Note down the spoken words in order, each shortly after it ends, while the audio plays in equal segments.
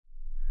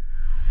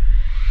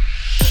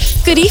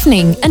Good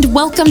evening, and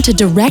welcome to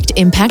Direct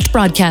Impact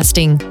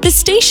Broadcasting, the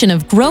station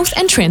of growth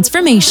and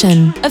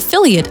transformation.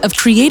 Affiliate of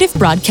Creative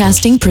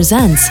Broadcasting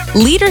presents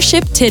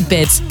Leadership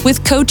Tidbits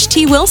with Coach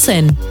T.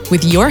 Wilson,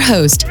 with your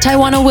host,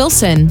 Tawana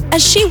Wilson,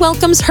 as she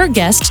welcomes her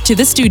guest to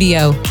the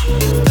studio.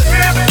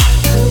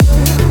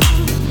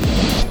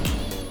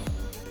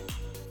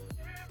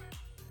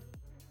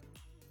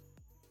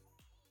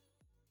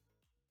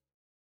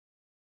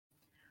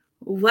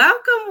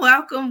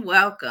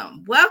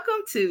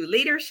 Welcome to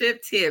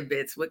Leadership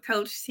Tidbits with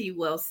Coach T.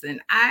 Wilson.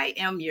 I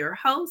am your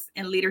host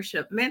and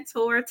leadership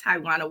mentor,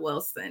 Tawana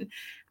Wilson.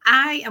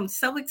 I am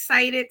so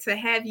excited to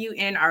have you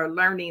in our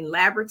learning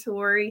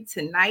laboratory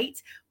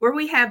tonight, where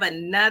we have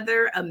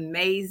another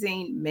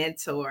amazing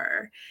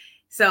mentor.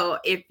 So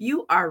if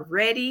you are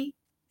ready,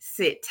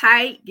 sit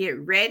tight, get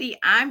ready.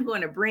 I'm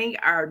going to bring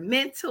our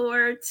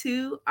mentor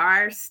to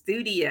our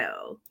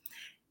studio.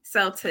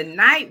 So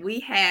tonight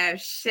we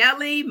have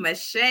Shelly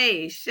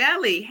Mache.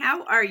 Shelly,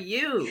 how are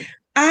you?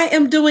 I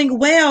am doing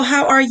well.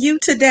 How are you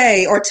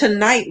today, or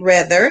tonight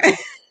rather?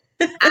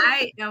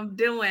 I am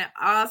doing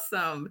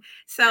awesome.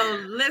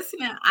 So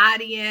listening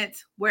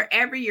audience,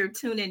 wherever you're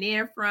tuning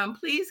in from,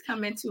 please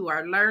come into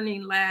our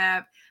learning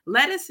lab.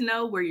 Let us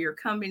know where you're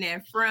coming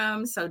in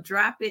from. So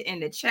drop it in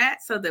the chat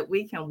so that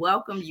we can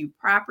welcome you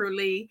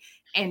properly.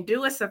 And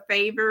do us a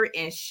favor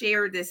and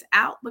share this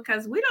out,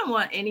 because we don't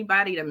want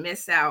anybody to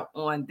miss out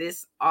on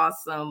this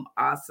awesome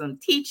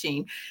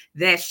teaching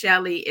that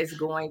Shelly is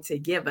going to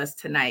give us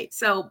tonight.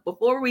 So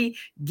before we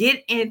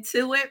get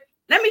into it,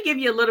 let me give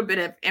you a little bit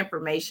of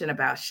information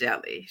about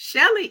Shelly.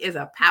 Shelly is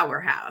a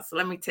powerhouse,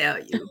 let me tell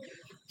you.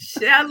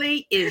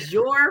 Shelly is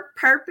your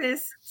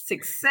purpose,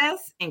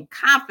 success, and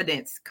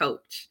confidence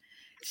coach.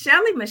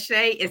 Shelly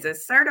Mache is a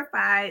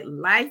certified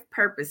life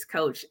purpose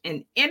coach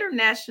and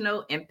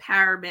international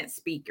empowerment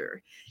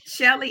speaker.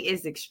 Shelly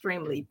is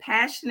extremely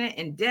passionate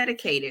and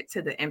dedicated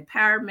to the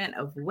empowerment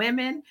of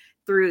women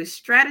through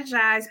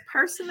strategized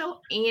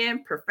personal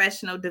and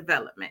professional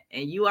development.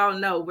 And you all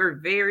know we're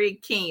very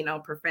keen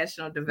on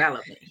professional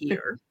development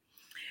here.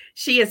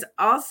 She is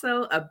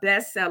also a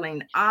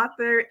best-selling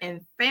author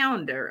and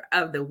founder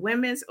of the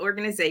women's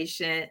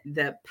organization,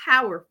 The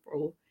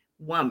Powerful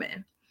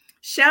Woman.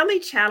 Shelly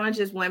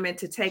challenges women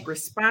to take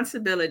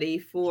responsibility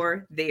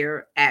for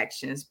their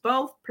actions,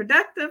 both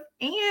productive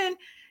and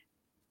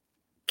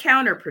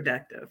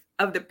counterproductive,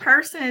 of the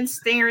person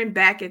staring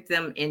back at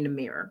them in the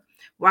mirror,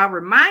 while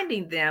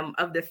reminding them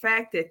of the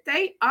fact that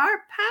they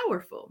are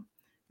powerful,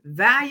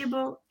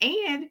 valuable,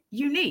 and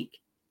unique,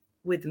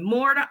 with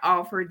more to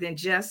offer than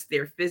just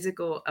their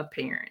physical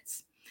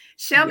appearance.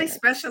 Shelly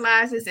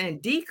specializes in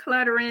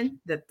decluttering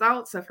the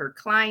thoughts of her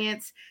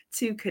clients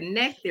to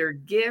connect their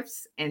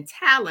gifts and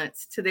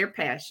talents to their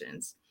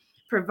passions,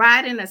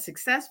 providing a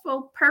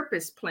successful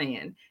purpose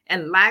plan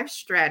and life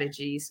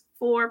strategies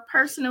for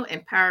personal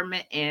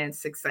empowerment and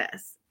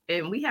success.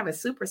 And we have a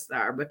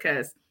superstar,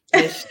 because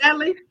Miss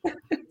Shelly,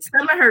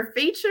 some of her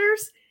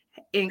features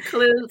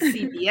include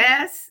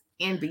CBS,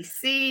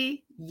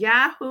 NBC,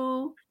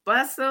 Yahoo,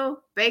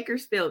 Bustle,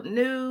 Bakersfield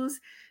News,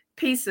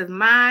 Peace of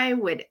Mind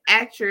with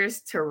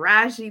actress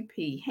Taraji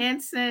P.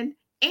 Henson,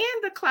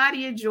 and the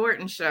Claudia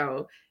Jordan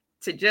Show,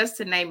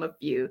 to name a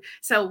few.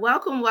 So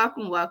welcome,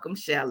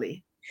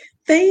 Shelly.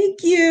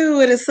 Thank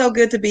you. It is so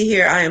good to be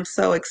here. I am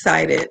so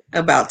excited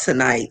about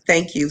tonight.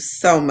 Thank you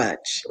so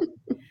much.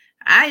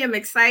 I am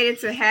excited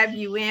to have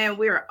you in.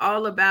 We're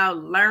all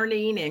about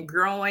learning and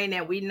growing,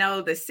 and we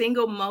know the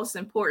single most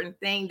important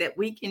thing that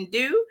we can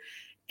do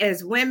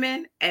as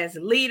women, as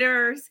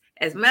leaders,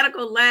 as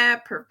medical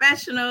lab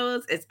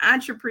professionals, as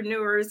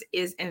entrepreneurs,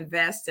 is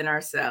invest in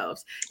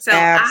ourselves. So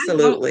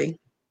absolutely.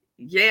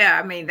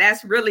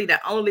 That's really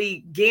the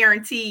only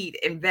guaranteed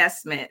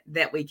investment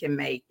that we can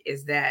make,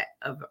 is that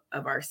of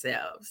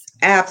ourselves.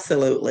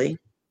 Absolutely.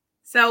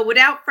 So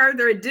without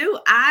further ado,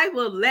 I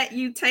will let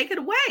you take it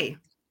away.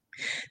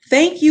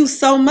 Thank you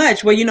so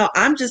much. Well,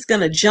 I'm just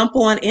going to jump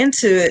on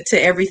into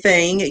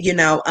everything,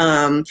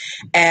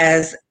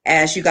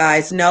 as you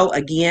guys know,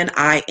 again,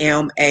 I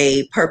am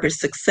a purpose,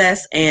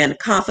 success, and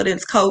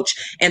confidence coach.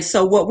 And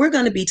so what we're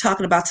going to be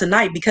talking about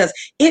tonight, because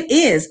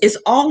it's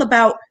all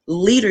about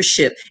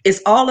leadership.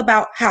 It's all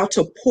about how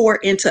to pour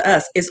into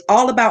us. It's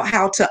all about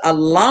how to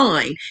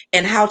align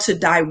and how to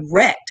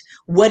direct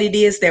what it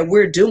is that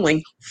we're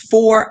doing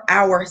for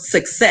our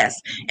success.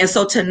 And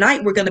so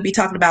tonight we're going to be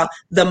talking about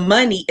the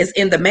money is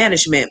in the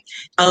management.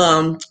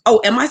 Am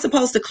I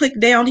supposed to click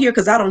down here?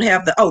 Because I don't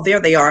have there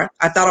they are.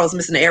 I thought I was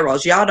missing the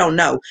arrows. Y'all don't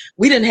know.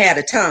 We didn't have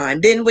the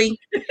time, didn't we?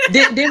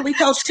 Didn't we,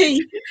 Coach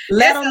T?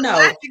 Let them know.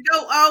 It's a lot to go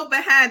on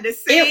behind the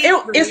scenes.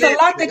 It's a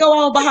lot to go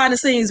on behind the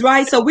scenes,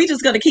 right? So we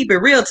just going to keep it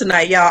real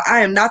tonight, y'all.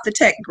 I am not the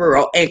tech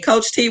girl, and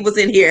Coach T was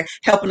in here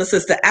helping us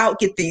to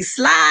get these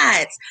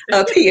slides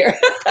up here.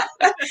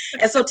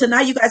 And so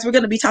tonight, you guys, we're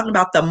going to be talking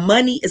about the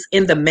money is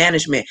in the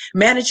management,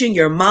 managing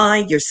your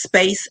mind, your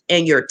space,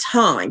 and your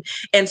time.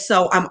 And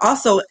so I'm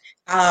also,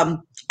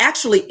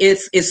 actually,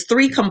 it's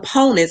 3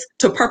 components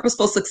to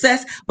purposeful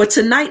success, but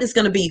tonight is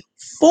going to be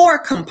 4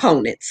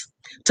 components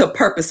to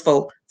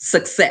purposeful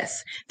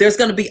success. There's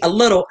going to be a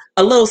little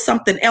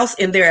something else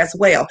in there as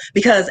well,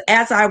 because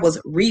as I was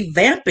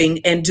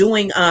revamping and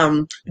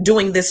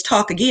doing this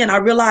talk again, I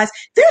realized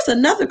there's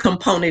another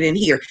component in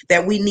here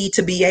that we need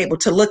to be able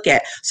to look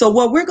at. So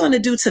what we're going to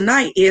do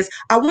tonight is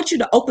I want you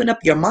to open up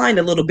your mind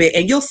a little bit,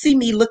 and you'll see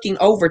me looking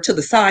over to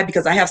the side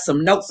because I have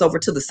some notes over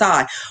to the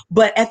side.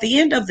 But at the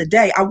end of the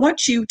day, I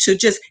want you to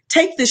just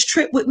take this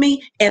trip with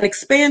me and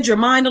expand your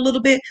mind a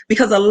little bit,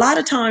 because a lot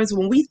of times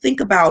when we think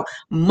about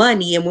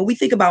money and when we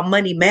think about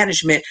money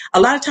management, a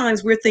lot of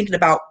times we're thinking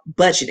about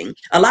budgeting.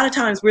 A lot of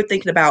times we're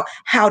thinking about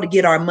how to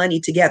get our money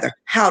together,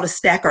 how to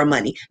stack our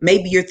money.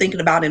 Maybe you're thinking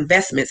about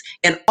investments,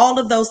 and all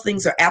of those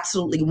things are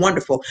absolutely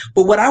wonderful.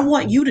 But what I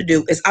want you to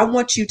do is I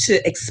want you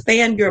to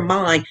expand your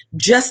mind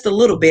just a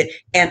little bit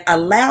and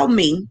allow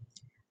me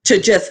to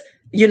just,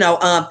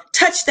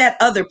 touch that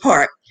other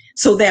part,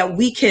 so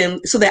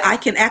that I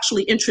can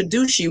actually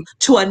introduce you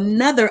to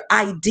another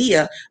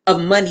idea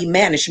of money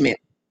management.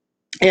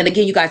 And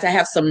again, you guys, I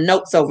have some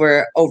notes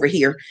over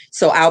here,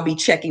 so I'll be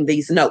checking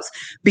these notes,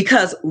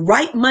 because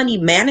right money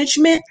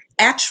management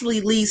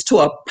actually leads to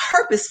a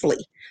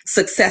purposefully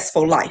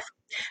successful life.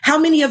 How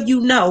many of you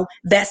know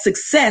that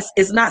success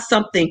is not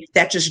something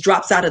that just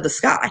drops out of the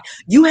sky?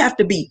 You have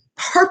to be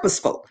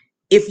purposeful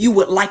if you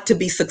would like to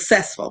be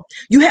successful.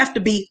 You have to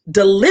be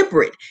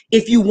deliberate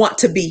if you want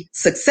to be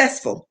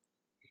successful.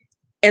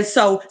 And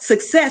so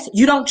success,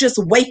 you don't just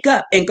wake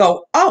up and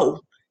go, oh,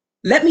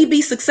 let me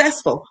be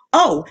successful.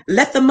 Oh,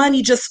 let the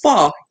money just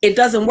fall. It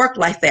doesn't work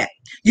like that.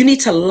 You need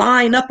to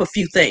line up a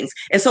few things.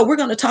 And so we're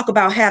going to talk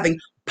about having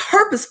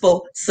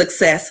purposeful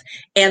success,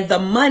 and the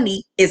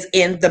money is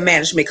in the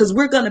management, because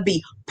we're going to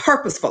be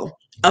purposeful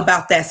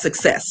about that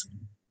success.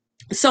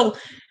 So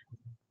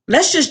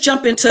let's just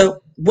jump into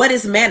what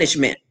is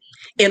management.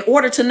 In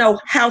order to know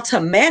how to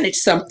manage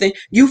something,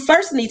 you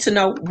first need to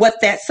know what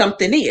that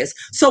something is.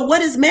 So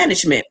what is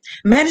management?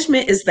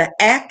 Management is the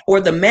act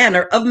or the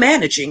manner of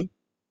managing,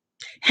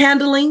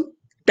 handling,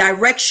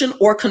 direction,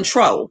 or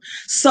control.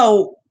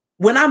 So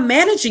when I'm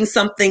managing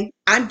something,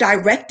 I'm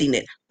directing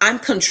it, I'm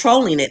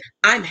controlling it,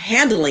 I'm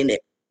handling it.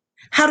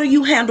 How do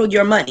you handle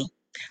your money?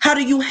 How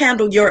do you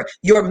handle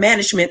your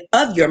management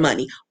of your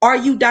money? Are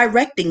you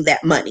directing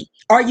that money?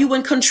 Are you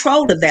in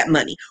control of that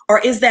money? Or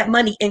is that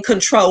money in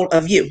control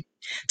of you?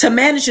 To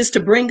manage is to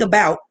bring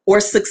about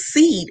or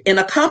succeed in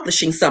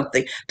accomplishing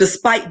something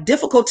despite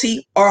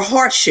difficulty or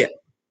hardship.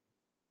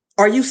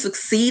 Are you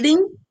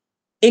succeeding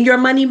in your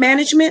money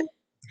management?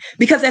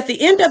 Because at the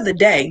end of the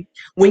day,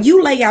 when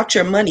you lay out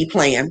your money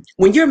plan,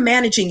 when you're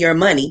managing your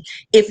money,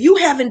 if you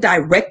haven't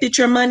directed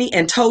your money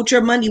and told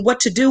your money what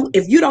to do,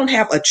 if you don't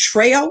have a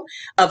trail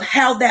of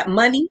how that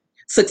money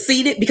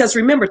succeeded, because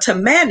remember, to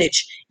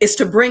manage is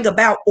to bring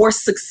about or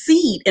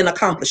succeed in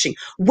accomplishing.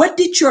 What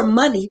did your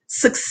money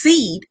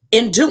succeed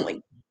in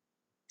doing?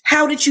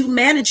 How did you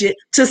manage it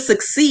to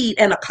succeed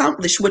and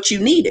accomplish what you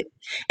needed?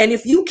 And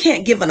if you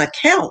can't give an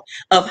account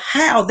of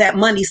how that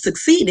money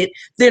succeeded,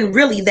 then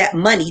really that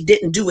money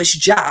didn't do its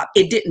job.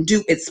 It didn't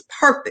do its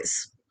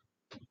purpose.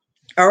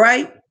 All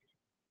right.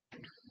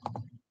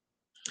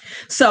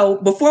 So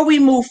before we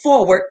move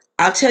forward,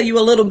 I'll tell you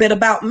a little bit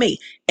about me.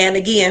 And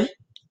again,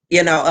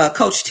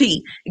 Coach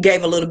T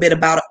gave a little bit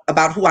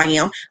about who I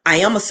am. I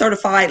am a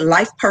certified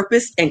life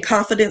purpose and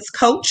confidence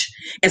coach.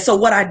 And so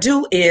what I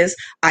do is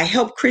I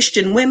help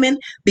Christian women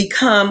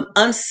become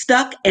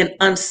unstuck and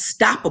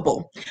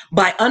unstoppable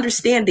by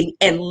understanding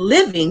and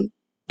living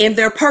in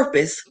their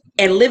purpose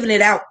and living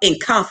it out in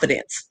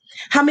confidence.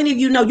 How many of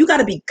you know you got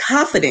to be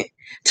confident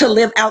to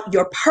live out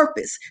your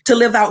purpose, to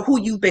live out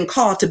who you've been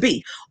called to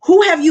be?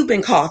 Who have you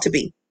been called to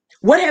be?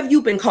 What have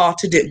you been called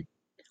to do?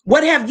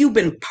 What have you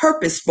been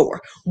purposed for?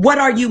 What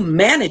are you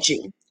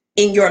managing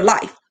in your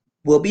life?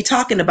 We'll be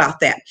talking about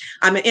that.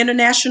 I'm an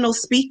international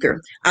speaker.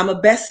 I'm a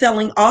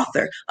best-selling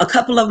author. A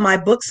couple of my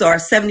books are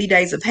 70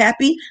 Days of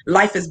Happy,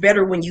 Life is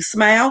Better When You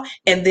Smile.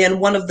 And then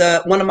one of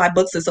my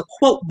books is a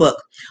quote book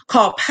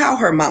called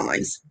Power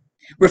Minds,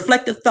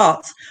 Reflective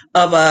Thoughts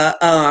of a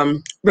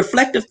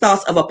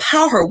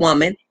Power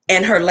Woman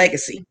and Her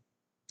Legacy.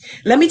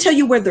 Let me tell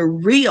you where the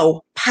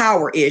real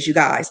power is, you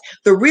guys.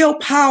 The real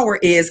power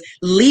is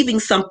leaving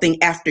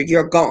something after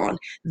you're gone.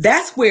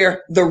 That's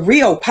where the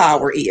real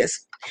power is.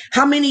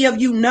 How many of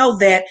you know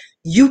that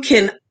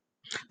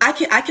I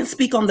can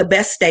speak on the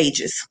best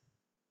stages.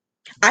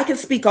 I can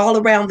speak all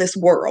around this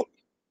world.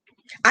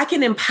 I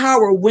can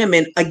empower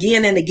women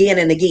again and again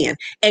and again.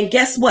 And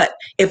guess what?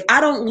 If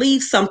I don't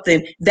leave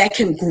something that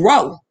can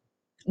grow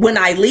when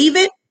I leave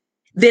it,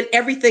 then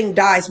everything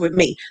dies with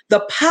me.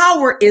 The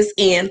power is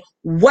in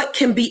what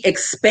can be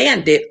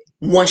expanded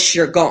once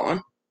you're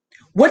gone.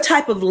 What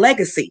type of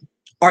legacy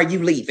are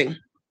you leaving?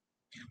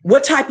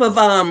 What type of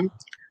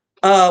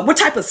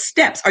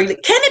steps are you?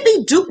 Can it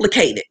be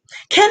duplicated?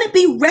 Can it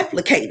be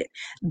replicated?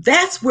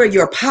 That's where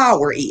your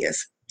power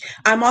is.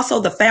 I'm also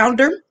the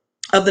founder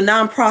of the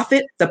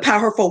nonprofit, The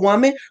Powerful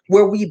Woman,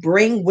 where we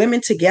bring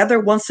women together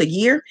once a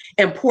year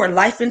and pour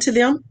life into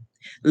them.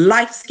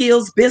 Life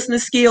skills,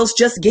 business skills,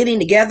 just getting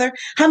together.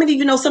 How many of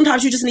you know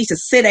sometimes you just need to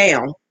sit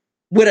down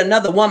with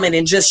another woman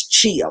and just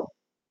chill.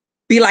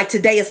 Be like,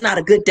 today is not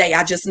a good day.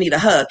 I just need a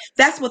hug.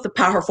 That's what the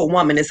powerful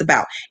woman is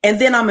about.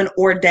 And then I'm an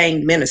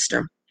ordained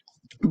minister.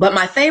 But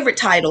my favorite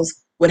titles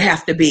would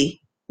have to be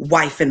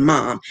wife and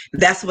mom.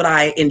 That's what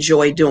I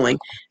enjoy doing.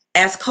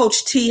 As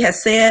Coach T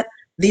has said,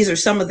 these are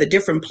some of the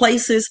different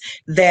places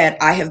that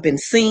I have been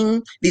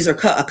seen. These are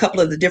a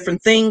couple of the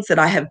different things that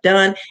I have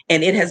done.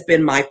 And it has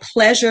been my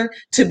pleasure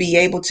to be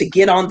able to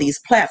get on these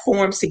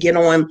platforms, to get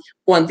on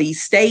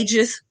these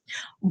stages.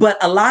 But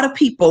a lot of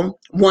people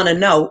want to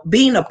know,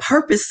 being a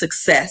purpose,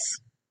 success,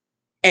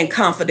 and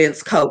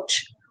confidence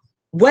coach,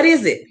 what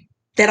is it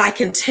that I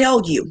can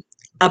tell you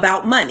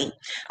about money?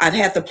 I've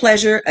had the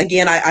pleasure,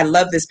 again, I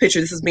love this picture.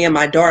 This is me and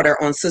my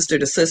daughter on Sister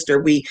to Sister.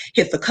 We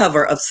hit the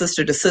cover of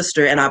Sister to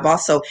Sister, and I've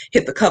also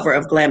hit the cover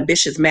of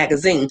Glambitious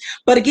magazine.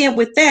 But again,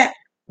 with that,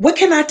 what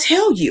can I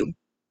tell you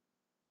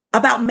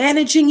about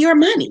managing your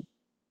money?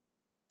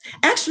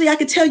 Actually, I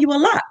could tell you a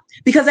lot,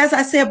 because as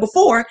I said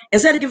before,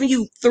 instead of giving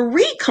you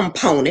 3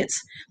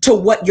 components to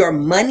what your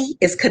money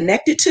is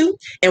connected to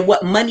and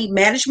what money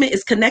management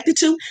is connected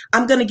to,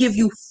 I'm going to give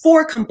you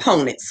 4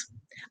 components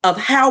of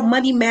how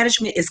money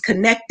management is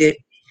connected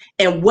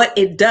and what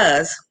it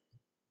does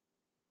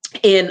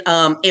in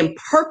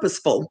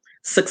purposeful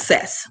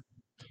success.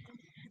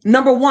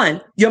 Number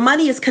 1, your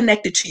money is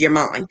connected to your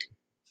mind.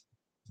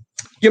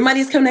 Your money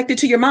is connected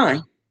to your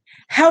mind.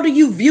 How do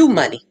you view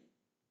money?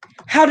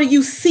 How do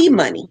you see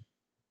money?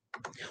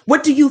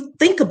 What do you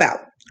think about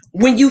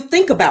when you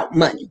think about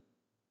money?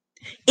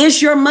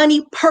 Is your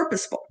money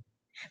purposeful?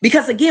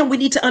 Because again, we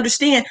need to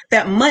understand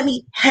that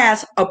money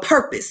has a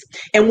purpose.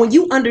 And when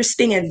you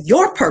understand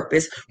your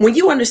purpose, when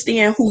you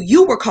understand who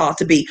you were called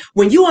to be,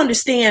 when you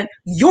understand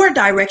your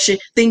direction,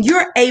 then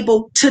you're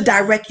able to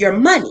direct your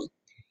money.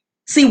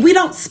 See, we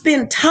don't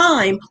spend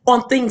time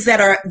on things that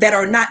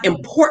are not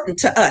important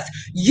to us.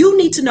 You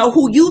need to know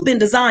who you've been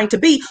designed to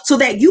be so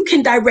that you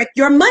can direct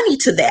your money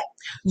to that.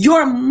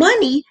 Your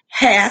money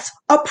has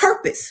a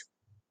purpose.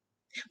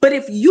 But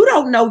if you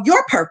don't know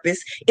your purpose,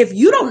 if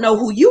you don't know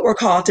who you were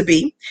called to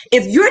be,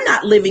 if you're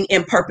not living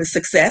in purpose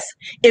success,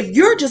 if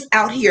you're just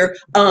out here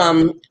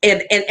and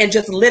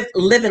just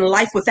living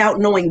life without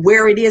knowing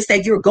where it is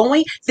that you're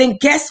going, then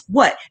guess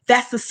what?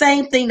 That's the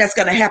same thing that's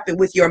going to happen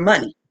with your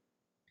money.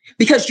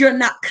 Because you're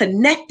not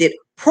connected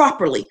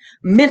properly,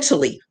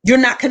 mentally, you're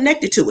not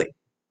connected to it.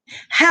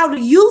 How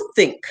do you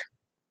think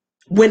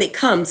when it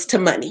comes to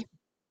money?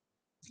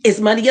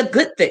 Is money a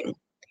good thing?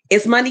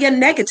 Is money a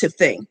negative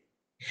thing?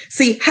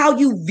 See, how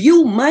you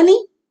view money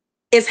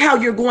is how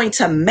you're going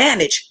to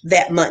manage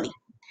that money.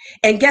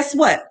 And guess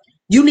what?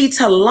 You need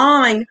to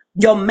line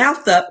your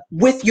mouth up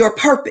with your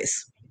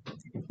purpose.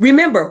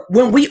 Remember,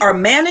 when we are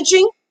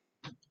management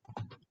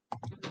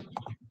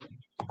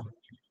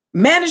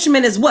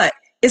is what?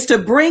 Is to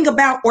bring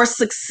about or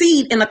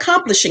succeed in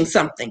accomplishing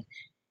something.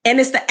 And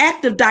it's the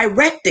act of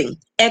directing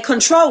and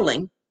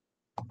controlling.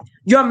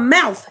 Your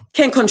mouth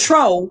can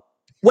control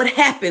what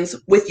happens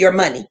with your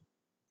money.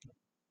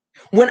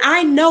 When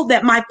I know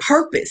that my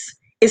purpose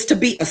is to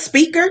be a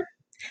speaker,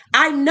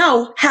 I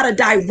know how to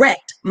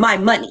direct my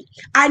money.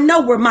 I know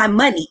where my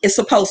money is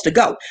supposed to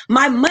go.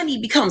 My money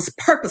becomes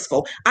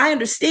purposeful. I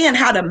understand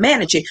how to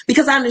manage it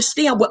because I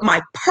understand what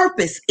my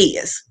purpose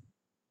is.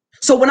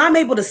 So when I'm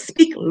able to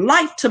speak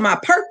life to my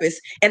purpose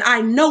and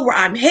I know where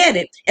I'm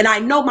headed and I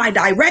know my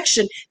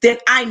direction, then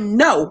I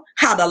know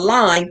how to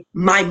line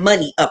my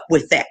money up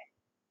with that.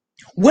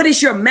 What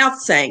is your mouth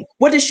saying?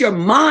 What does your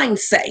mind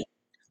say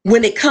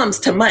when it comes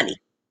to money?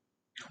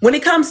 When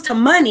it comes to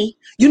money,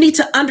 you need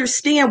to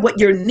understand what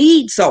your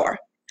needs are,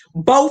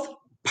 both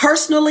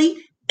personally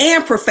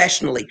and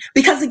professionally.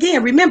 Because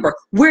again, remember,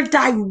 we're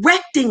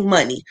directing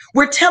money.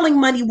 We're telling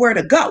money where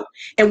to go.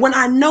 And when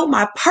I know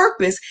my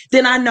purpose,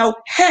 then I know,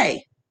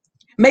 hey,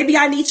 maybe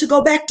I need to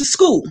go back to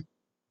school.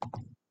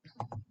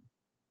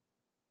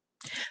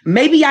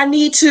 Maybe I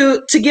need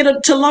to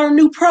learn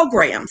new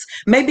programs.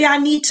 Maybe I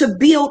need to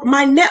build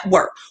my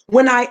network.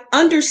 When I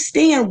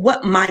understand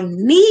what my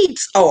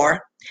needs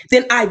are,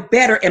 then I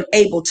better am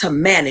able to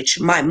manage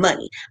my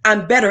money.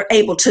 I'm better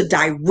able to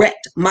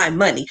direct my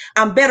money.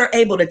 I'm better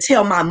able to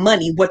tell my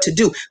money what to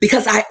do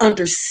because I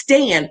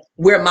understand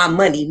where my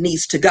money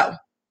needs to go.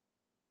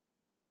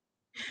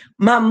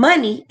 My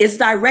money is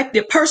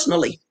directed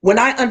personally when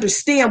I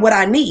understand what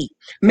I need.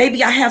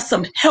 Maybe I have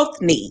some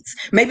health needs.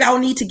 Maybe I'll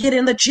need to get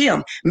in the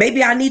gym.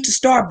 Maybe I need to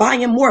start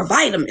buying more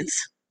vitamins.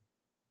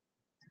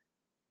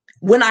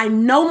 When I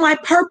know my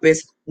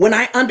purpose, when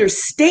I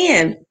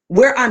understand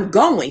where I'm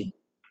going,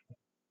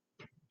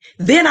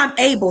 then I'm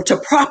able to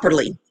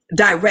properly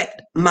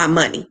direct my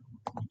money.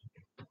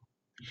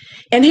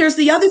 And here's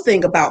the other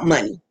thing about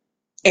money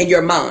and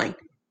your mind.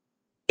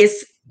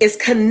 It's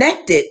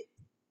connected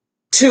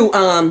to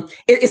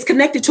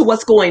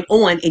what's going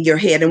on in your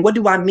head. And what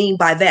do I mean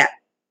by that?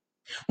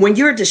 When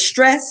you're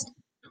distressed,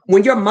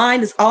 when your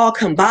mind is all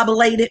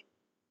combobulated,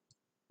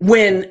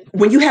 when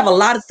you have a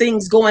lot of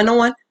things going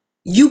on,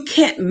 you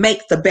can't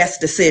make the best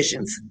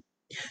decisions.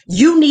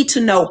 You need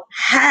to know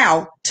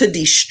how to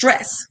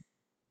de-stress.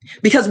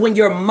 Because when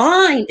your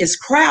mind is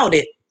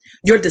crowded,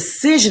 your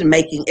decision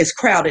making is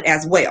crowded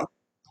as well.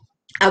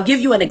 I'll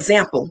give you an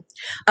example.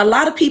 A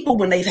lot of people,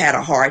 when they've had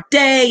a hard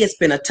day, it's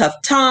been a tough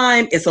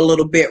time, it's a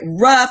little bit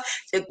rough.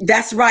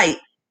 That's right.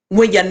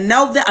 When you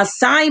know the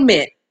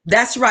assignment,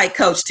 that's right,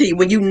 Coach T.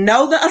 When you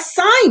know the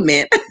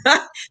assignment,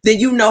 then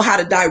you know how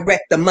to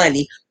direct the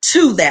money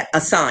to that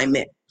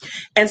assignment.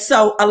 And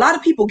so a lot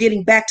of people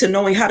getting back to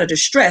knowing how to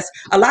distress,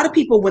 a lot of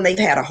people, when they've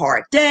had a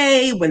hard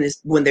day,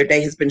 when their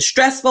day has been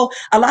stressful,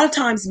 a lot of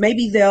times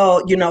maybe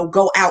they'll,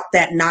 go out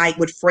that night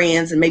with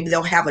friends and maybe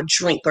they'll have a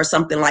drink or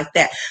something like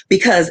that,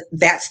 because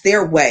that's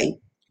their way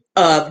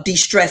of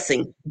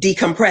de-stressing,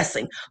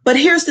 decompressing. But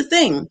here's the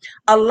thing.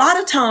 A lot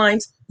of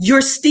times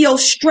you're still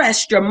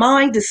stressed. Your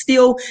mind is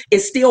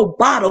still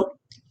bottled,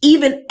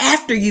 even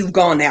after you've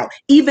gone out,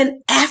 even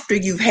after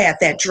you've had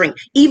that drink,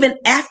 even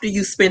after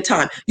you spend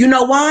time. You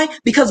know why?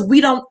 Because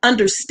we don't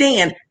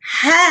understand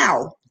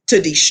how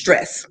to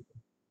de-stress.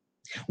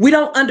 We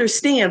don't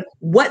understand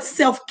what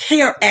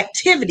self-care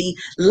activity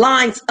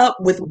lines up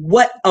with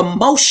what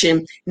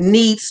emotion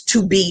needs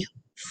to be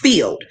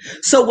filled.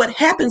 So what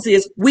happens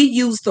is we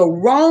use the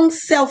wrong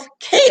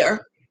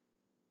self-care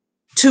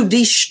to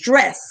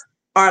de-stress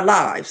our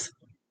lives.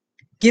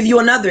 Give you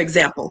another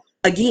example.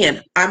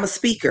 Again, I'm a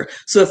speaker.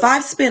 So if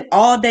I've spent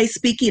all day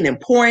speaking and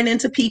pouring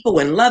into people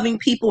and loving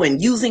people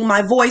and using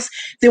my voice,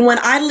 then when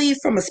I leave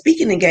from a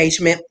speaking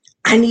engagement,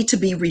 I need to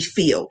be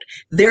refilled.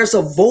 There's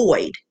a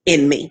void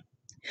in me.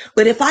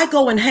 But if I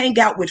go and hang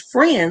out with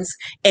friends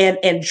and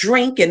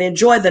drink and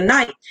enjoy the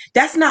night,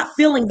 that's not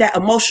filling that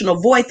emotional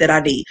void that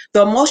I need.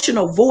 The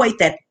emotional void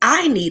that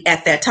I need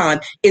at that time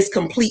is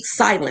complete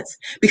silence,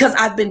 because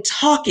I've been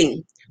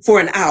talking for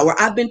an hour.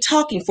 I've been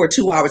talking for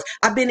 2 hours.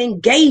 I've been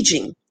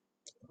engaging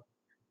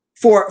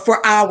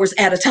for hours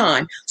at a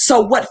time.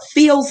 So what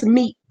fills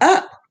me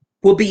up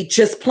will be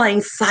just plain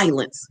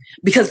silence,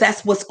 because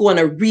that's what's going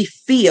to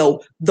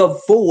refill the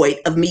void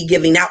of me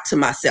giving out to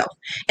myself.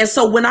 And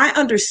so when I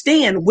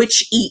understand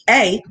which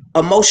EA,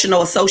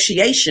 emotional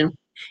association,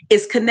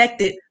 is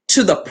connected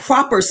to the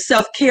proper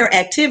self-care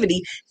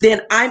activity,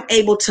 then I'm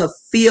able to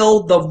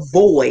fill the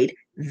void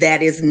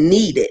that is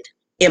needed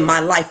in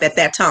my life at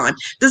that time.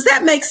 Does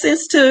that make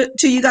sense to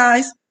you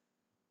guys?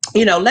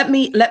 Let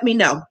me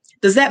know.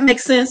 Does that make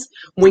sense?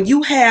 When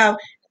you have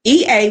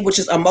EA, which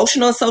is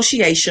emotional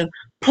association,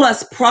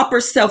 plus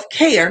proper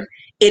self-care,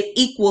 it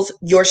equals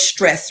your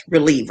stress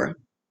reliever.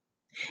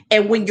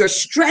 And when your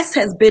stress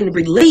has been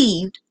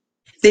relieved,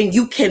 then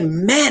you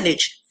can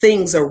manage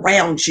things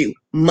around you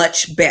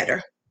much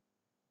better,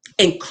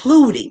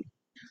 including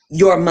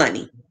your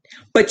money.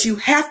 But you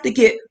have to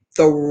get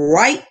the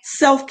right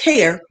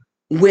self-care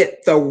with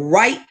the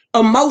right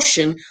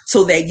emotion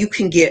so that you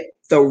can get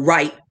the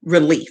right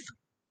relief.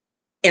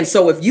 And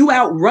so if you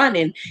out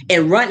running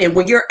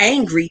when you're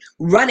angry,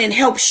 running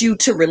helps you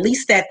to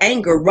release that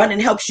anger. Running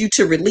helps you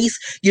to release,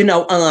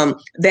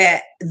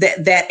 that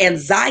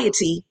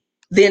anxiety.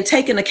 Then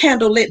taking a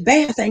candlelit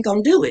bath ain't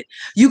gonna do it.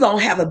 You're gonna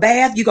have a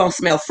bath. You're gonna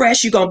smell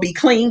fresh. You're gonna be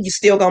clean. You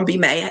still gonna be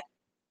mad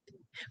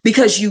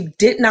because you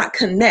did not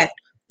connect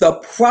the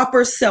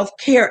proper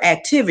self-care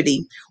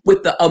activity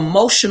with the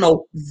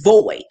emotional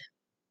void.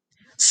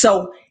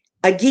 So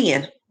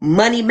again,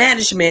 money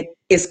management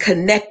is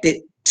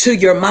connected to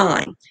your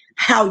mind,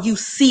 how you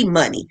see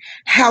money,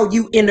 how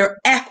you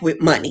interact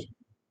with money,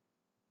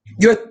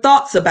 your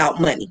thoughts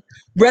about money,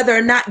 whether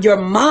or not your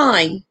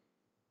mind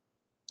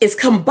is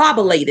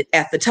combobulated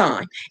at the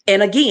time.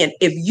 And again,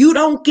 if you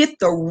don't get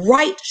the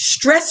right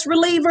stress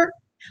reliever,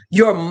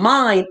 your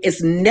mind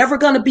is never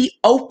going to be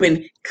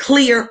open,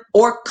 clear,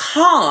 or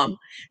calm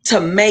to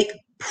make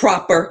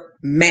proper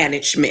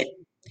management,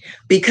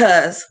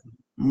 because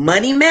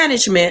money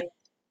management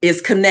is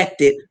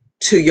connected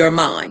to your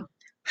mind.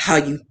 How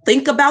you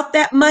think about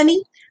that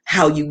money,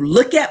 how you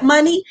look at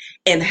money,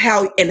 and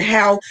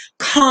how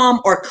calm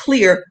or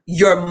clear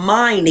your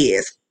mind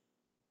is.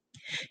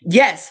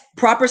 Yes,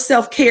 proper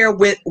self-care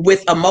with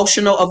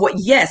emotional avoid.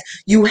 Yes,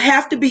 you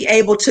have to be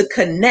able to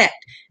connect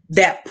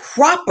that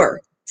proper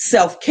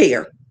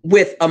self-care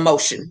with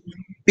emotion,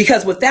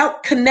 because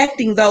without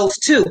connecting those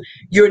two,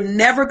 you're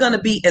never going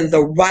to be in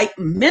the right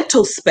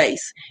mental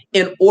space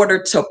in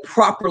order to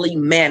properly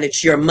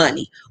manage your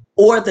money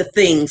or the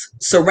things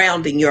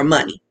surrounding your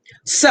money.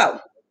 So,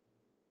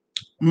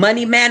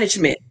 money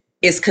management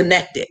is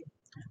connected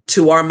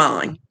to our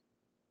mind.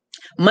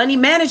 Money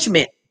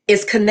management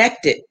is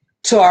connected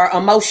to our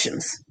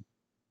emotions.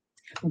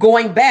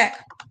 Going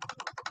back,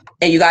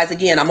 and you guys,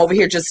 again, I'm over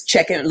here just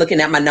checking, looking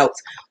at my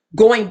notes.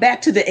 Going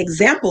back to the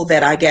example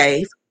that I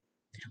gave,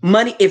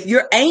 money, if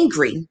you're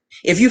angry,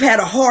 if you've had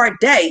a hard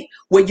day,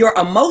 what your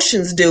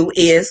emotions do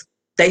is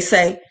they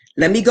say,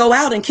 let me go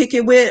out and kick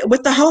it with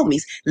the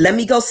homies. Let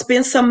me go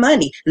spend some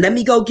money. Let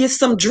me go get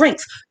some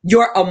drinks.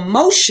 Your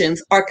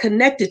emotions are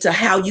connected to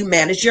how you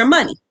manage your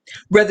money,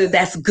 whether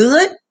that's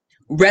good,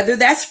 whether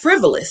that's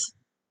frivolous.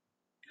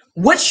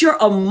 What's your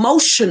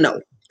emotional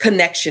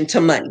connection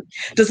to money?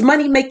 Does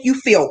money make you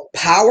feel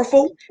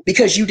powerful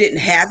because you didn't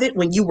have it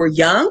when you were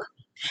young?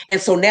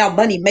 And so now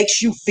money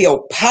makes you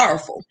feel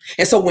powerful.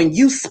 And so when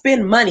you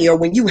spend money or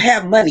when you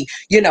have money,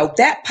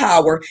 that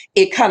power,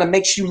 it kind of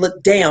makes you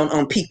look down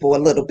on people a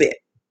little bit.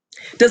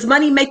 Does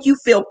money make you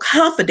feel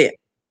confident?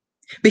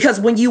 Because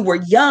when you were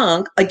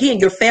young, again,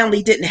 your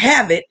family didn't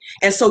have it.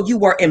 And so you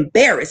were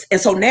embarrassed. And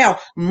so now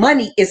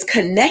money is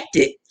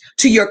connected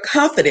to your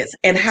confidence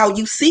and how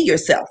you see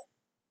yourself.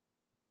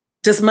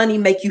 Does money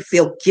make you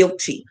feel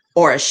guilty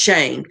or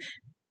ashamed?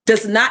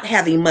 Does not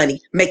having money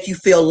make you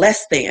feel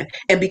less than?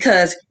 And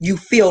because you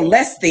feel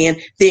less than,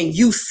 then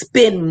you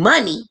spend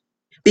money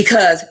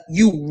because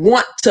you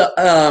want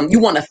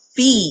to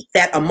feed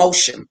that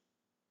emotion.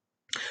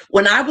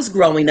 When I was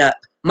growing up,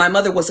 my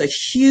mother was a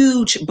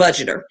huge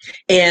budgeter,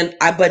 and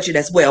I budget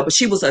as well, but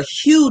she was a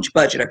huge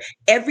budgeter.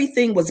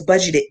 Everything was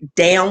budgeted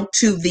down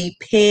to the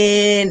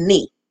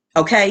penny.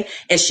 Okay.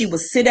 And she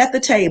would sit at the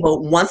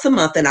table once a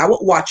month, and I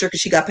would watch her because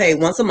she got paid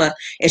once a month,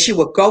 and she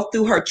would go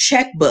through her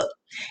checkbook.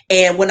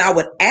 And when I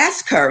would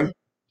ask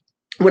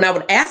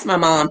my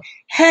mom,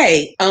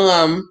 hey,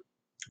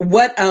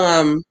 what,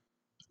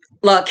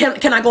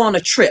 can I go on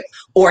a trip,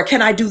 or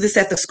can I do this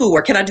at the school,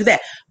 or can I do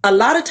that? A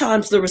lot of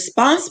times the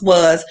response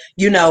was,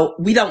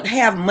 we don't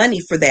have money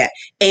for that.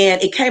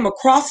 And it came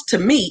across to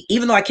me,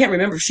 even though I can't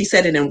remember if she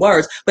said it in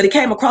words, but it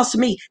came across to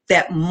me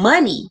that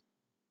money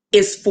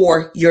is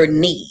for your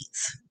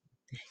needs.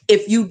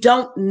 If you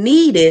don't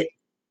need it,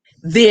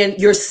 then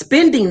your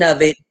spending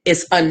of it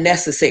is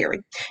unnecessary.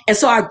 And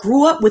so I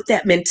grew up with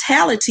that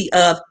mentality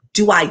of,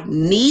 do I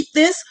need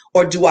this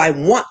or do I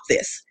want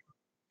this?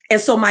 And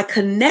so my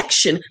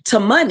connection to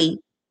money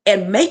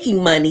and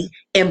making money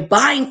and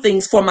buying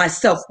things for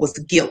myself was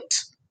guilt.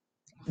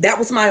 That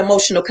was my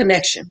emotional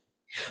connection.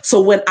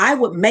 So when I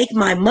would make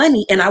my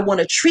money and I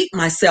want to treat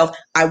myself,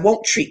 I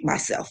won't treat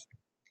myself,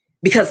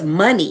 because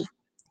money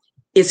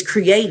is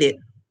created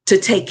to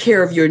take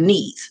care of your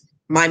needs,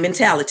 my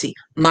mentality,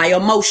 my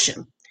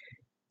emotion.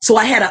 So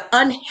I had an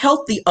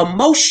unhealthy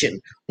emotion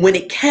when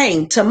it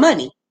came to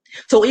money.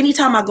 So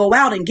anytime I go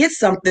out and get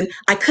something,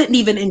 I couldn't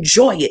even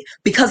enjoy it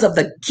because of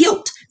the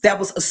guilt that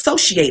was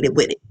associated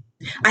with it.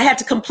 I had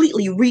to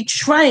completely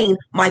retrain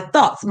my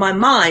thoughts, my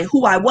mind,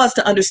 who I was,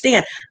 to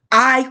understand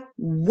I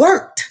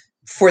worked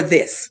for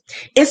this.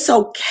 It's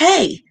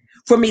okay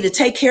for me to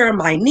take care of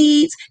my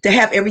needs, to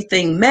have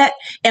everything met,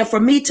 and for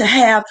me to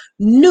have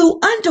new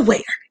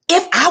underwear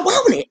if I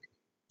want it.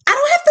 I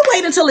don't have to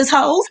wait until it's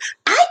holes.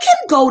 I can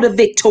go to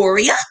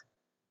Victoria.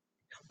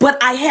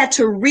 But I had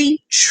to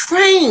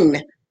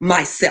retrain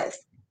myself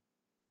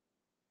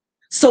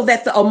so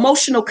that the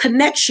emotional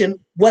connection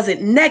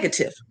wasn't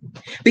negative.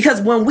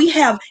 Because when we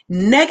have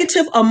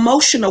negative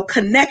emotional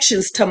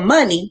connections to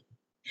money,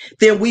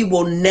 then we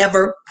will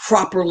never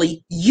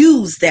properly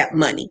use that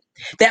money.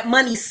 That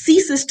money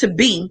ceases to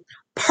be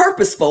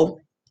purposeful,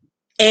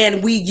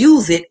 and we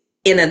use it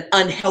in an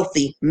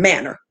unhealthy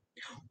manner.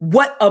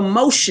 What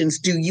emotions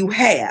do you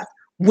have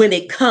when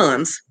it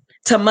comes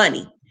to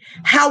money?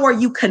 How are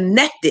you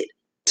connected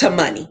to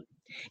money?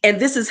 And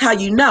this is how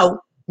you know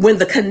when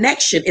the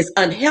connection is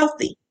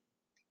unhealthy.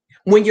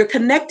 When you're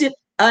connected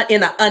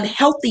in an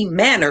unhealthy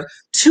manner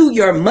to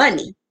your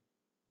money.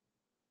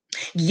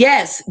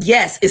 Yes,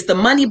 it's the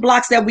money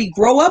blocks that we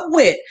grow up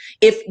with.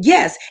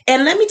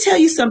 And let me tell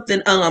you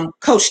something,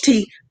 Coach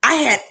T, I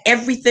had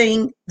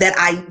everything that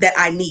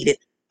I needed.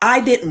 I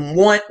didn't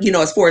want,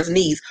 as far as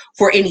needs,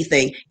 for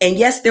anything. And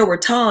yes, there were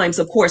times,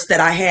 of course,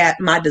 that I had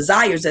my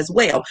desires as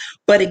well.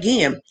 But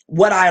again,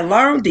 what I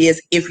learned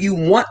is, if you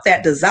want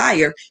that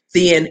desire,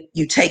 then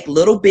you take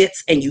little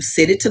bits and you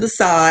sit it to the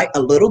side,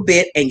 a little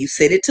bit, and you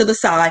sit it to the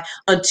side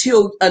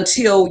until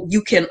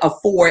you can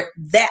afford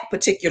that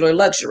particular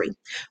luxury.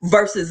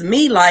 Versus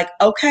me, like,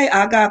 okay,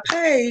 I got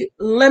paid,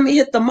 let me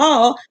hit the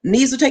mall,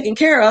 needs are taken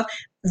care of.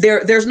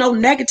 There's no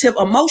negative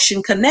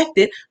emotion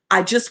connected.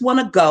 I just want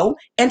to go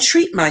and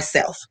treat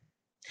myself.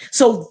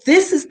 So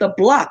this is the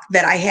block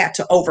that I had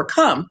to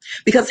overcome,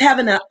 because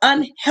having an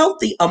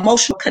unhealthy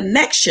emotional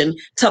connection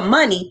to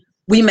money,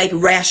 we make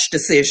rash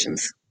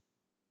decisions.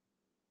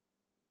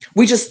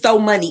 We just throw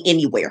money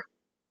anywhere.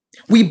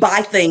 We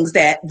buy things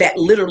that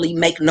literally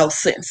make no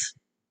sense.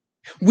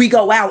 We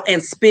go out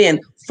and spend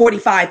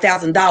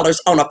 $45,000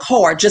 on a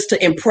car just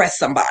to impress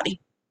somebody,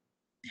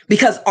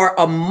 because our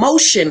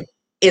emotion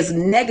is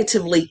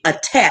negatively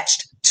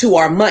attached to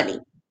our money.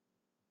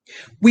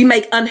 We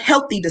make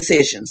unhealthy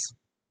decisions.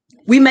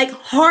 We make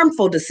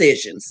harmful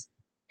decisions.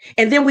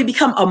 And then we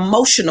become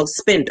emotional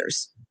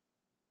spenders.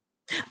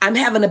 I'm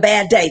having a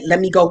bad day. Let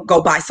me go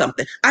buy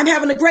something. I'm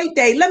having a great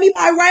day. Let me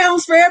buy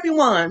rounds for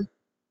everyone.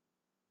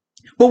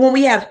 But when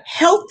we have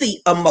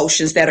healthy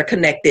emotions that are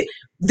connected,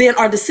 then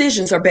our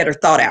decisions are better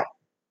thought out.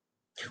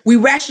 We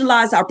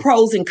rationalize our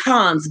pros and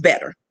cons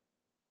better.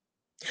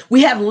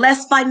 We have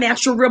less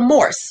financial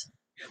remorse,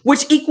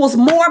 which equals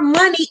more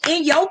money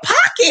in your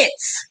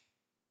pockets.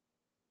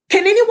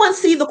 Can anyone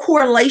see the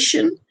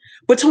correlation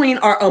between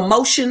our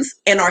emotions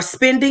and our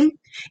spending,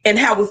 and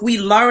how if we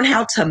learn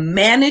how to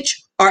manage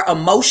our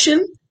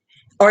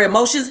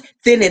emotions,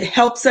 then it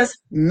helps us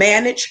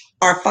manage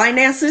our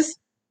finances?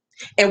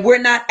 and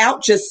we're not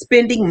out just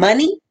spending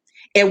money,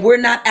 and we're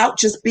not out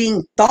just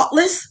being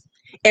thoughtless,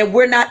 and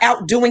we're not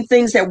out doing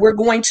things that we're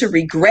going to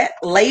regret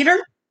later,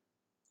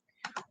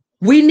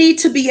 we need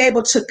to be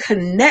able to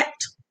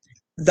connect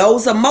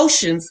those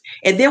emotions,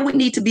 and then we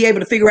need to be able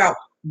to figure out,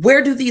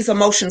 where do these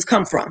emotions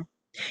come from?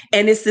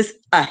 And is this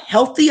a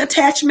healthy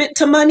attachment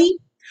to money,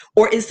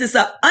 or is this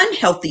an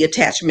unhealthy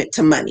attachment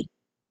to money?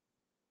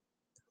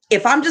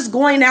 If I'm just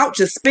going out,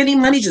 just spending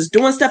money, just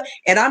doing stuff,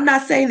 and I'm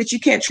not saying that you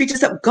can't treat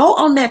yourself, go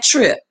on that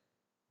trip.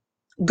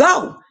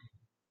 Go.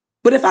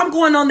 But if I'm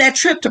going on that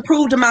trip to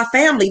prove to my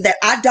family that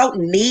I don't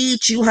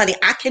need you, honey,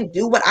 I can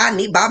do what I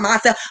need by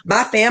myself,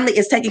 my family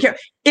is taken care of.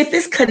 If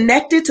it's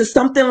connected to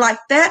something like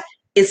that,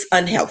 it's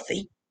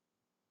unhealthy.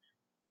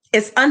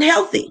 It's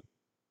unhealthy.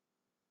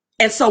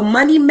 And so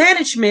money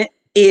management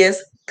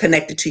is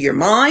connected to your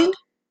mind.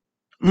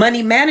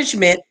 Money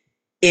management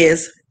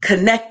is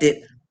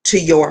connected to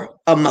your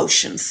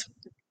emotions.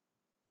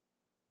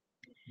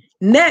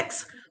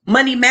 Next,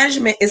 money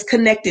management is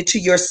connected to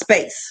your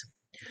space.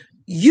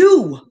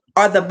 You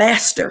are the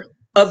master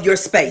of your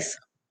space.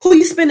 Who are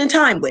you spending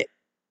time with?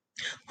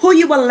 Who are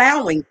you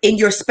allowing in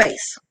your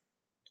space?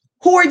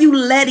 Who are you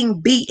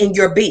letting be in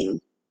your being?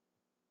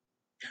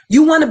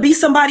 You want to be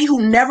somebody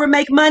who never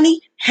make money?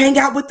 Hang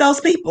out with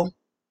those people.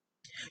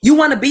 You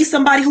want to be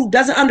somebody who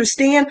doesn't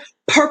understand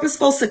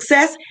purposeful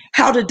success,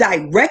 how to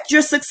direct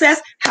your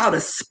success, how to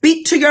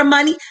speak to your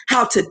money,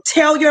 how to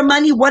tell your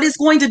money what it's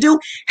going to do?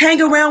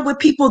 Hang around with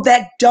people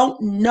that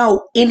don't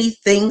know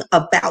anything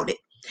about it.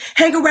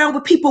 Hang around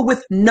with people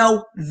with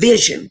no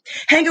vision.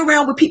 Hang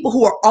around with people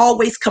who are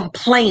always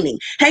complaining.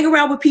 Hang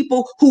around with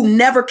people who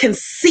never can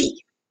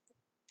see.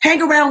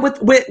 Hang around with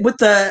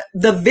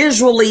the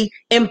visually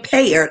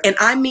impaired. And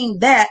I mean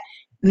that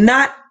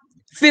not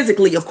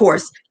physically, of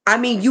course. I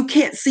mean, you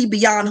can't see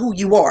beyond who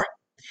you are.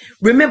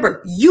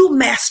 Remember, you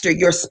master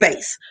your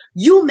space.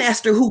 You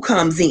master who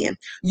comes in.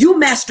 You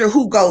master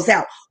who goes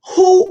out.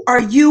 Who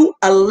are you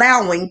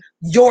allowing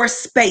your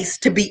space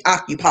to be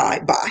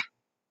occupied by?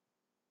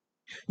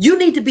 You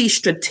need to be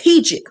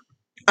strategic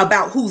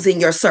about who's in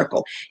your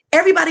circle.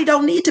 Everybody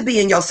don't need to be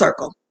in your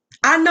circle.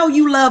 I know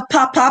you love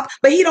Pop,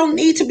 but he don't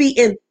need to be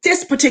in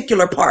this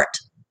particular part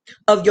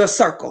of your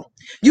circle.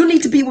 You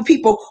need to be with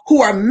people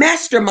who are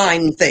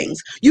masterminding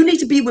things. You need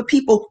to be with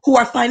people who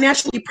are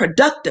financially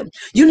productive.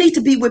 You need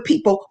to be with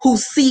people who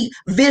see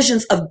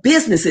visions of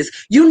businesses.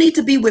 You need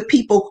to be with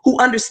people who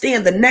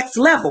understand the next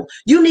level.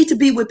 You need to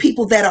be with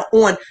people that are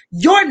on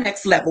your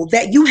next level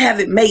that you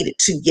haven't made it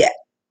to yet.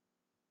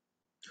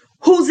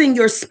 Who's in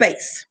your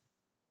space?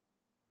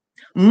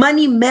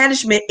 Money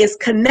management is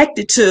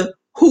connected to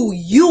who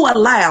you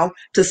allow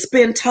to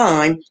spend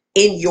time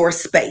in your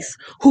space,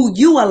 who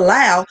you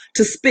allow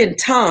to spend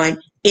time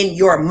in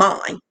your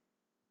mind.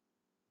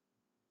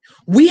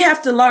 We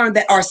have to learn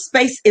that our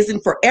space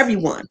isn't for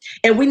everyone,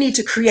 and we need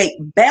to create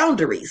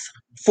boundaries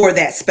for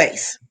that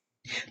space,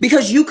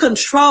 because you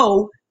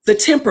control the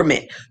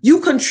temperament. You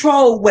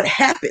control what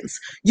happens.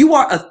 You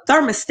are a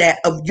thermostat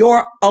of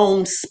your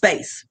own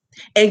space,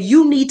 and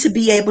you need to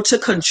be able to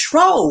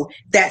control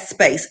that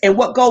space and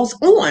what goes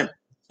on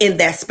in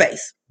that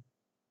space.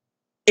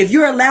 If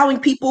you're allowing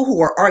people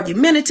who are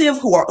argumentative,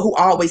 who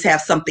always have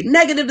something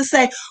negative to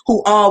say,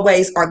 who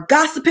always are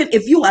gossiping,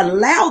 if you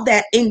allow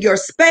that in your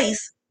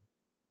space,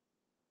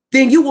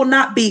 then you will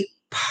not be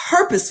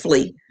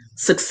purposefully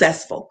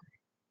successful.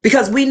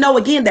 Because we know,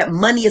 again, that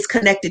money is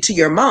connected to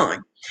your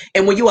mind.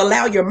 And when you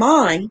allow your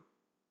mind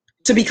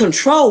to be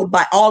controlled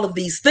by all of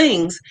these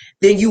things,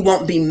 then you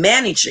won't be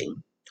managing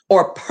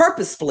or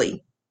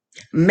purposefully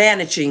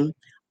managing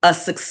a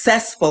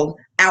successful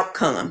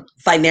outcome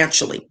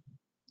financially.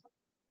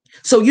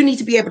 So you need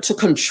to be able to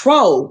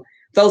control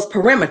those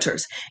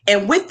perimeters.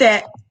 And with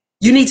that,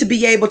 you need to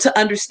be able to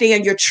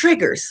understand your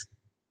triggers.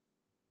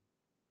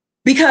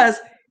 Because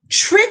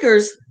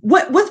triggers,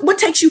 what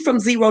takes you from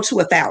 0 to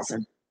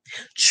 1,000?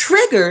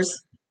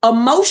 Triggers,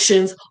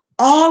 emotions,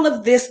 all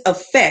of this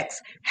affects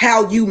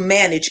how you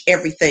manage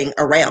everything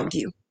around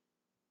you.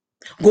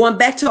 Going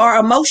back to our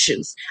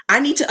emotions, I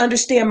need to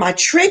understand my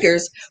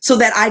triggers so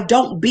that I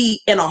don't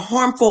be in a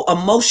harmful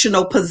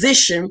emotional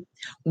position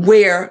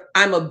where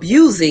I'm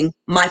abusing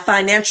my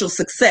financial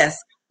success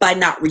by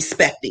not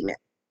respecting it.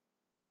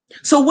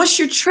 So what's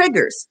your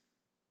triggers?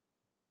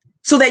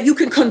 So that you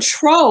can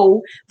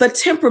control the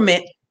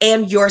temperament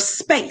and your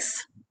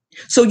space.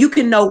 So you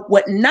can know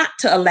what not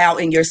to allow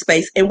in your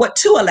space and what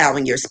to allow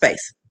in your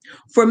space.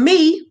 For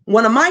me,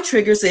 one of my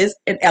triggers is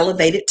an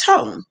elevated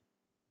tone.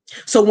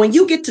 So when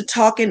you get to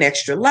talking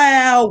extra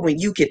loud, when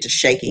you get to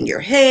shaking your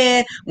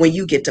head, when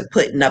you get to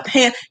putting up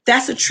hand,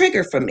 that's a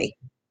trigger for me.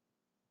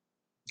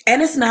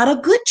 And it's not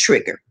a good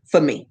trigger for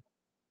me.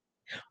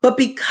 But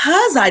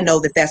because I know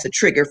that that's a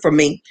trigger for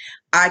me,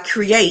 I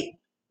create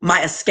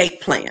my escape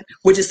plan,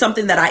 which is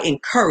something that I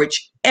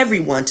encourage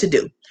everyone to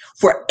do.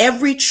 For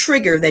every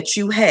trigger that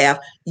you have,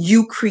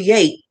 you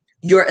create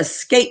your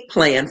escape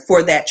plan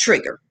for that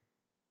trigger.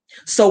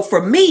 So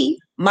for me,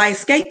 my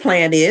escape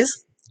plan is,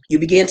 you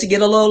begin to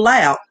get a little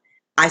loud,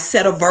 I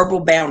set a verbal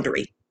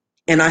boundary.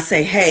 and I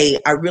say, hey,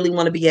 I really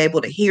want to be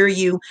able to hear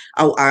you.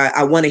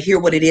 I want to hear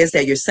what it is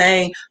that you're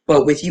saying,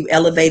 but with you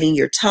elevating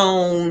your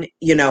tone,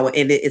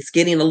 and it's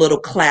getting a little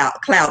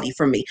cloudy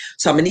for me.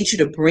 So I'm going to need you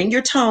to bring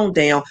your tone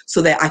down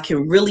so that I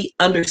can really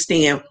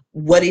understand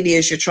what it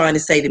is you're trying to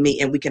say to me,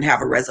 and we can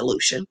have a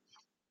resolution.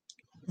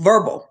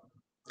 Verbal.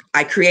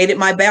 I created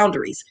my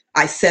boundaries.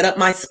 I set up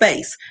my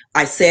space.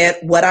 I said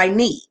what I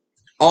need.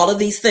 All of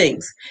these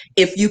things.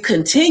 If you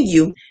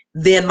continue,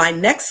 then my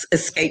next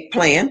escape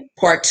plan,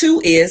 part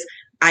 2, is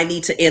I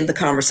need to end the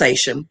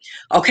conversation.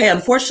 Okay,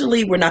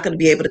 unfortunately, we're not going to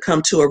be able to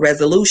come to a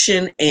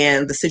resolution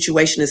and the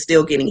situation is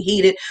still getting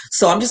heated.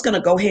 So I'm just going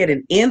to go ahead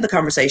and end the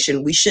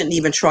conversation. We shouldn't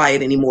even try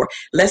it anymore.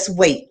 Let's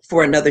wait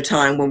for another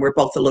time when we're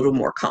both a little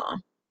more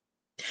calm.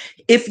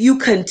 If you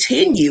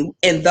continue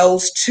and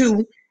those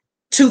two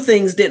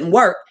things didn't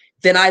work,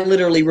 then I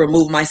literally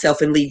remove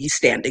myself and leave you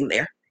standing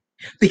there,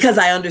 because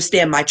I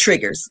understand my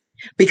triggers,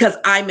 because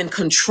I'm in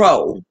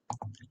control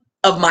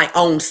of my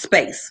own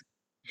space,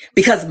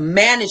 because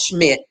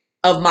management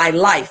of my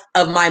life,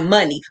 of my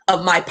money,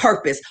 of my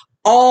purpose,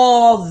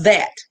 all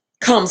that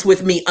comes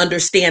with me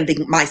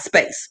understanding my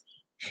space.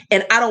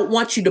 And I don't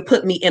want you to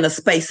put me in a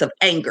space of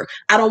anger.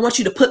 I don't want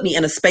you to put me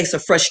in a space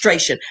of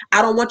frustration.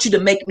 I don't want you to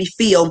make me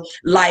feel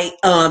like,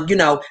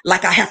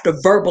 like I have to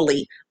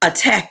verbally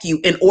attack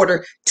you in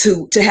order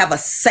to have a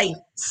safe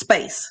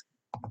space.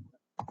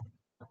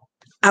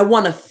 I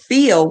want to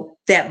feel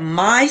that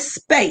my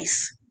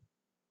space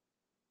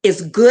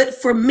is good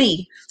for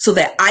me so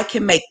that I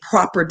can make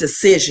proper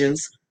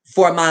decisions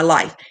for my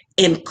life,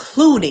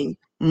 including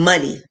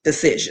money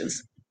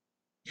decisions.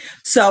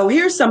 So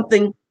here's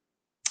something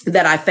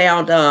that I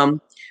found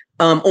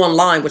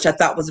online, which I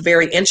thought was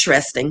very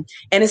interesting.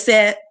 And it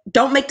said,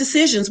 don't make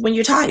decisions when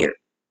you're tired.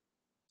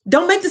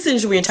 Don't make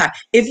decisions when you're tired.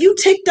 If you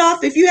ticked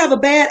off, if you have a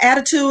bad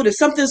attitude, if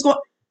something's going,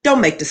 don't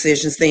make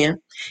decisions then.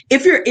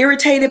 If you're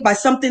irritated by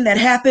something that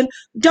happened,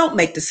 don't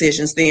make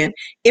decisions then.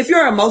 If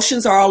your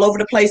emotions are all over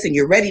the place and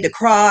you're ready to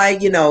cry,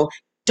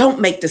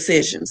 don't make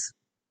decisions.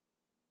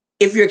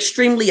 If you're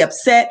extremely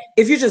upset,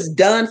 if you're just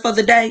done for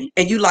the day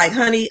and you like,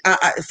 honey,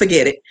 I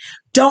forget it.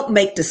 Don't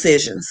make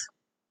decisions.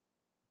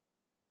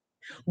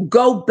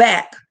 Go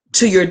back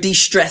to your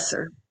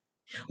de-stressor.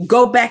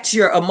 Go back to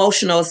your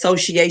emotional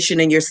association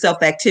and your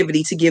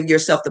self-activity to give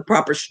yourself the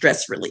proper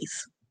stress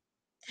release.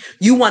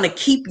 You want to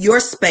keep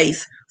your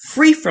space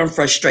free from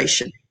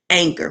frustration,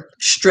 anger,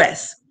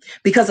 stress,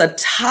 because a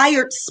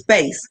tired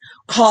space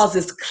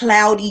causes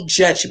cloudy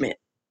judgment.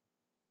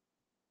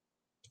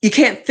 You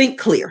can't think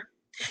clear.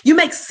 You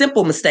make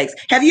simple mistakes.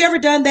 Have you ever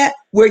done that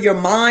where your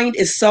mind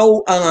is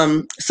so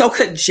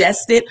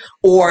congested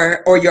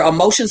or your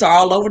emotions are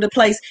all over the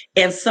place,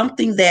 and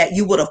something that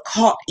you would have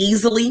caught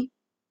easily,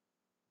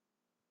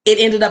 it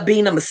ended up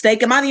being a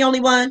mistake? Am I the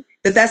only one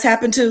that's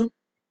happened to?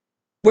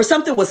 Where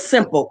something was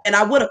simple and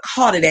I would have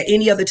caught it at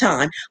any other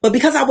time, but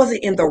because I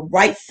wasn't in the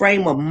right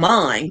frame of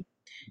mind,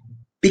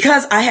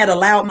 because I had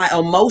allowed my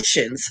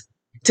emotions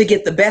to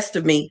get the best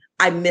of me,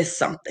 I missed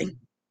something.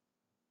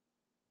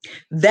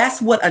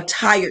 That's what a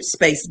tired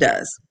space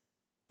does.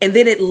 And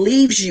then it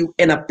leaves you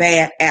in a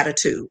bad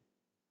attitude.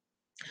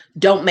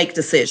 Don't make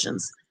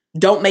decisions.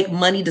 Don't make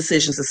money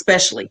decisions,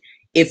 especially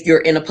if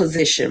you're in a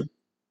position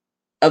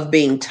of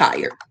being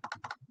tired.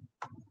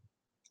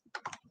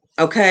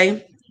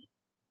 Okay?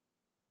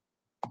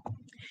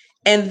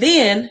 And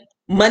then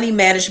money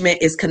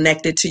management is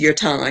connected to your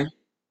time.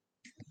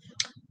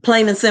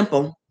 Plain and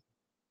simple.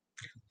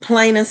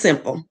 Plain and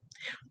simple.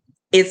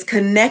 It's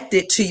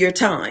connected to your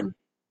time.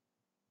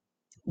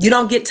 You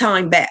don't get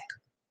time back.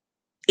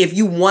 If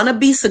you want to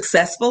be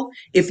successful,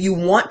 if you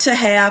want to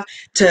have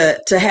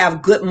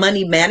good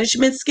money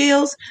management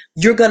skills,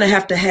 you're going to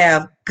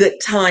have good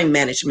time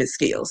management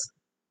skills.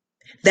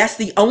 That's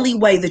the only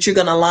way that you're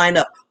going to line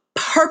up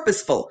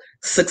purposeful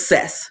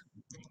success,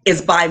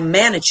 is by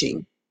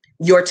managing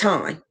your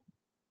time.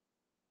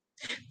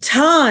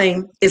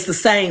 Time is the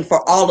same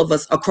for all of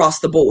us across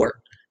the board,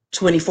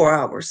 24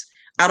 hours.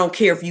 I don't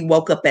care if you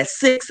woke up at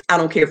 6. I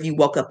don't care if you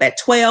woke up at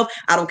 12.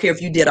 I don't care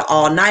if you did an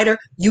all-nighter.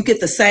 You get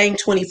the same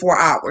 24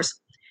 hours.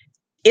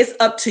 It's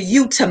up to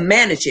you to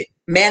manage it.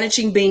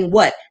 Managing being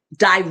what?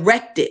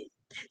 Direct it.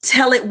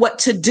 Tell it what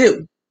to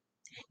do.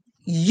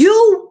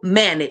 You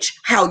manage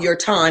how your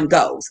time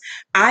goes.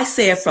 I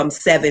said from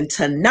 7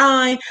 to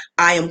 9,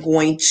 I am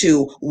going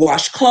to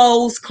wash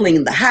clothes,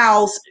 clean the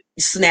house,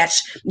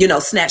 snatch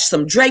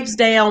some drapes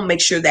down,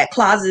 make sure that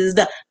closet is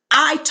done.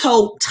 I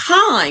told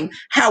time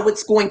how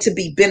it's going to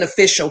be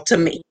beneficial to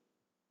me.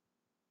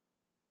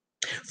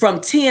 From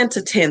 10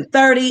 to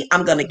 10:30,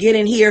 I'm going to get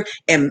in here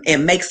and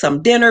make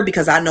some dinner,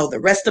 because I know the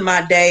rest of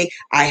my day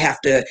I have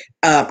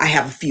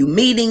a few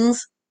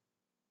meetings.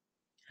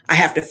 I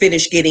have to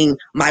finish getting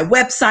my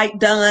website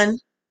done.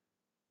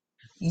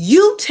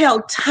 You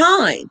tell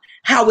time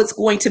how it's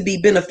going to be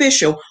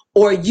beneficial,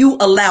 or you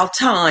allow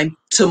time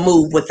to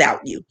move without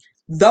you.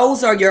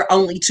 Those are your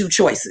only two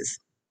choices.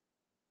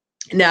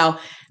 Now,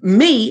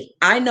 me,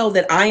 I know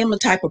that I am the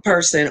type of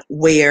person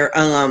where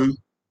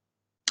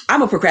I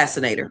I'm a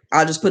procrastinator.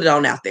 I'll just put it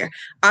on out there.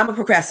 I'm a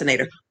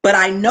procrastinator, but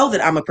I know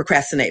that I'm a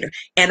procrastinator.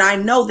 And I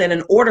know that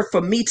in order for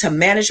me to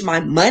manage my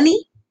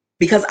money,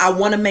 because I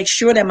want to make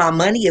sure that my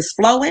money is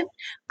flowing,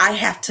 I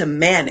have to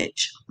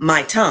manage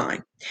my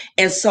time.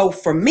 And so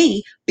for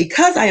me,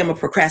 because I am a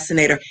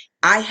procrastinator,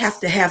 I have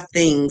to have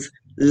things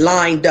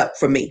lined up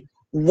for me.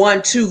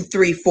 1, 2,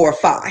 3, 4,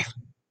 5.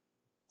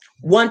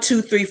 1,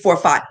 2, 3, 4,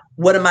 5.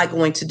 What am I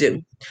going to do?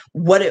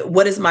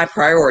 What is my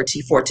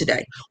priority for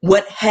today?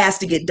 What has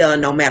to get done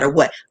no matter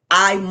what?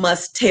 I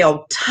must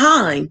tell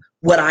time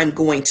what I'm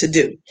going to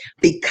do.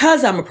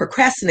 Because I'm a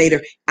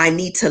procrastinator, I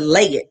need to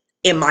lay it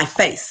in my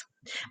face.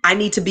 I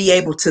need to be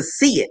able to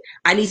see it.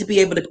 I need to be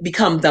able to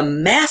become the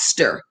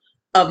master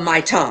of my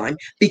time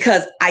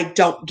because I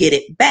don't get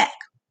it back.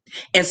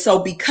 And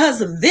so because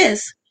of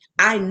this,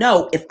 I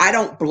know if I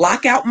don't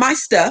block out my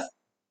stuff,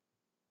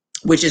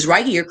 which is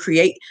right here,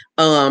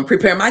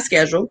 prepare my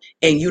schedule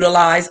and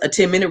utilize a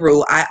 10-minute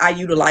rule. I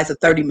utilize a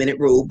 30-minute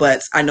rule,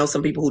 but I know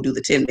some people who do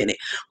the 10-minute.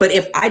 But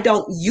if I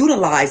don't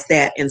utilize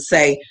that and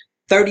say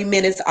 30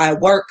 minutes I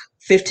work,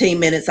 15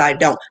 minutes I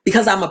don't,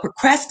 because I'm a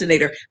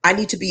procrastinator, I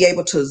need to be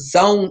able to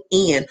zone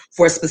in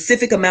for a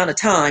specific amount of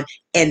time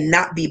and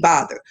not be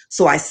bothered.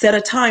 So I set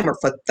a timer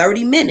for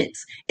 30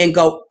 minutes and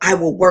go, I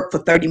will work for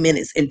 30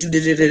 minutes and do da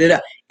da da da da.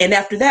 And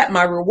after that,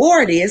 my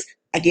reward is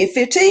I get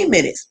 15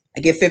 minutes. I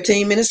get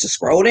 15 minutes to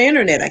scroll the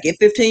internet. I get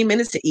 15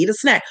 minutes to eat a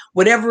snack,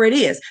 whatever it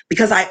is,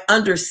 because I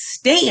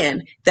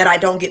understand that I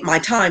don't get my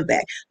time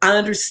back. I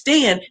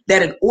understand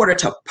that in order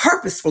to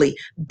purposefully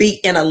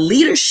be in a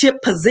leadership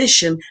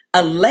position,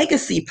 a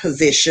legacy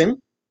position,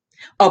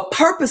 a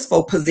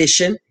purposeful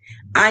position,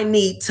 I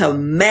need to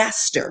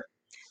master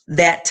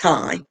that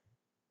time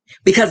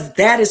because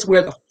that is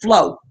where the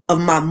flow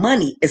of my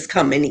money is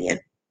coming in.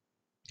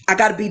 I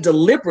got to be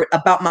deliberate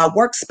about my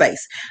workspace.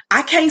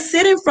 I can't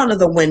sit in front of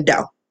the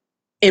window,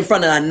 in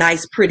front of a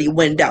nice, pretty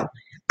window.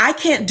 I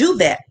can't do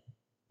that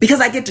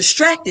because I get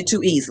distracted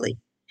too easily.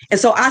 And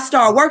so I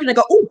start working and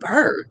go, oh,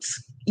 birds.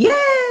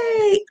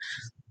 Yay.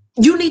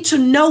 You need to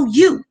know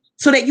you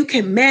so that you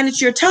can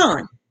manage your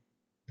time.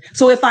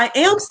 So if I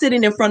am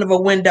sitting in front of a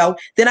window,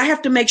 then I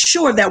have to make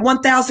sure that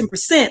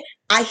 1000%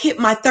 I hit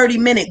my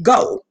 30-minute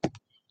goal.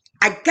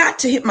 I got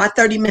to hit my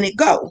 30-minute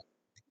goal.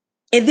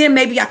 And then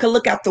maybe I can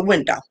look out the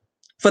window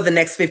for the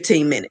next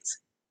 15 minutes.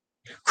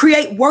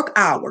 Create work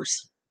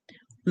hours,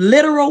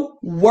 literal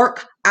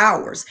work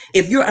hours.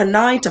 If you're a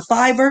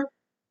 9-to-5er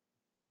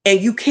and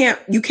you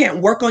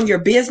can't work on your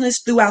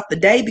business throughout the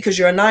day because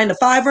you're a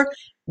 9-to-5er,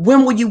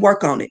 when will you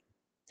work on it?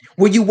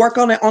 Will you work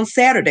on it on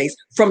Saturdays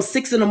from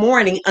 6 in the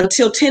morning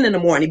until 10 in the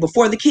morning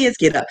before the kids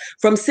get up?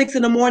 From 6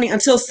 in the morning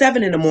until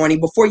 7 in the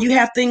morning before you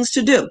have things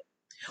to do?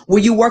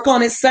 Will you work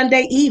on it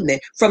Sunday evening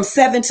from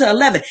 7 to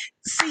 11?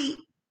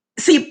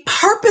 See,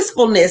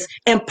 purposefulness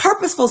and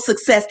purposeful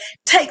success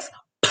takes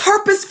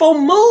purposeful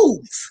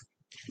moves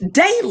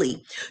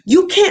daily.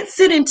 You can't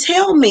sit and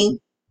tell me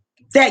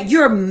that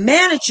you're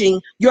managing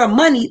your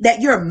money,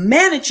 that you're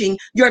managing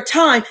your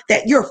time,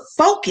 that you're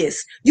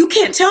focused. You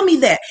can't tell me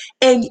that.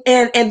 And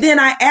then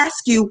I ask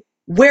you,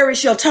 where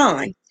is your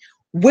time?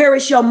 Where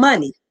is your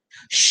money?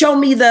 Show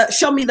me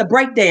the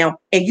breakdown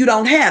and you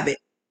don't have it.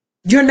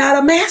 You're not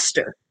a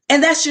master.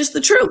 And that's just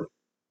the truth.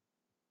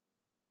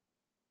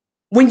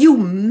 When you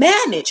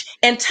manage,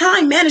 and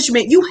time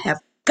management, you have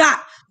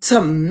got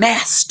to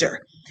master.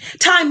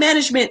 Time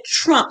management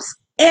trumps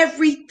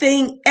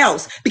everything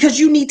else because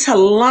you need to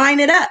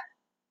line it up.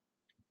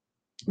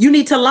 You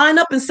need to line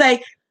up and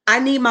say, I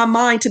need my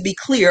mind to be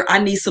clear. I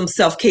need some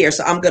self-care.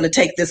 So I'm going to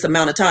take this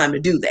amount of time to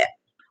do that.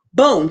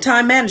 Boom,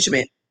 time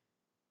management.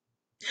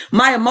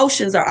 My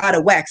emotions are out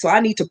of whack. So I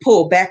need to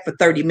pull back for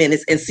 30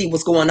 minutes and see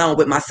what's going on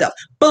with myself.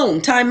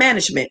 Boom, time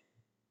management.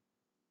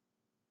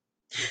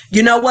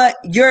 You know what?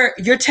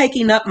 You're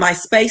taking up my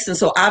space. And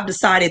so I've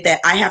decided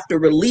that I have to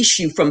release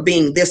you from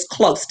being this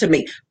close to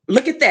me.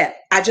 Look at that.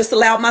 I just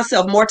allowed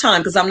myself more time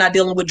because I'm not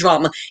dealing with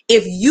drama.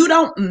 If you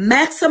don't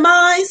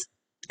maximize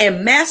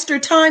and master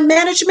time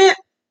management,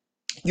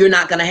 you're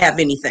not going to have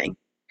anything.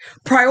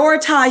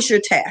 Prioritize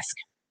your task.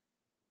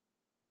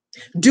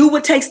 Do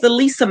what takes the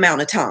least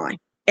amount of time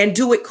and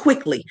do it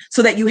quickly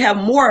so that you have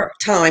more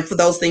time for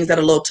those things that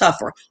are a little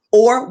tougher.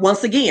 Or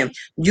once again,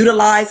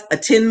 utilize a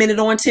 10-minute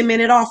on,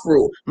 10-minute off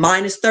rule.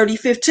 Mine is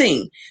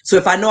 30-15. So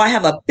if I know I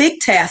have a big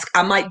task,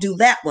 I might do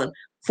that one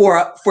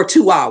for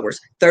 2 hours,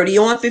 30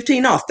 on,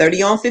 15 off,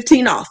 30 on,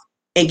 15 off,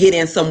 and get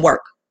in some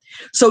work.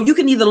 So you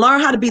can either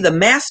learn how to be the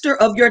master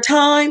of your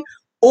time,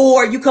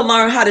 or you can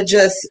learn how to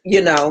just,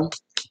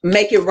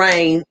 make it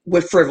rain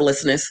with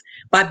frivolousness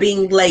by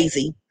being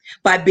lazy,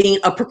 by being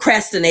a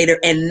procrastinator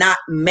and not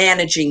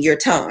managing your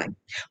time,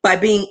 by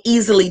being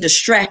easily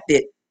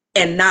distracted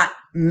and not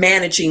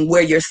managing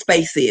where your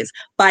space is,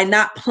 by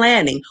not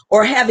planning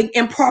or having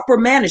improper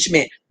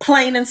management,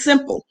 plain and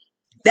simple.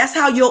 That's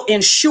how you'll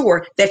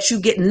ensure that you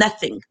get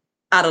nothing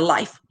out of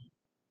life.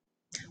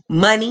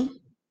 Money,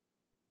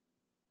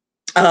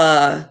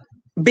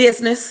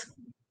 business,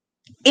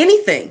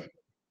 anything,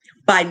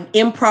 by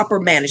improper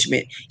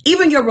management.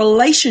 Even your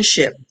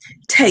relationship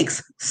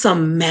takes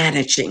some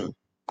managing.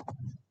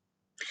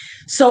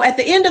 So at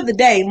the end of the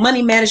day,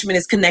 money management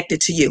is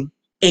connected to you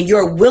and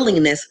your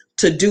willingness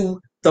to do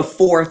the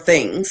 4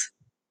 things: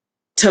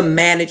 to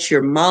manage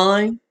your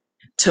mind,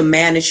 to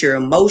manage your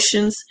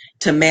emotions,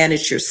 to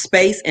manage your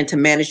space, and to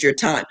manage your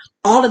time.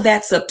 All of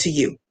that's up to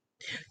you.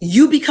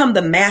 You become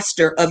the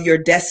master of your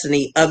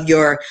destiny, of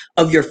your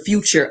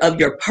future, of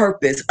your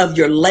purpose, of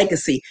your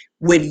legacy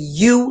when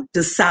you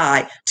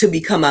decide to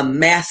become a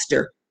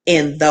master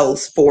in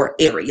those 4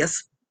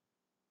 areas.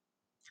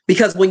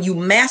 Because when you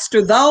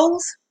master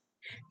those,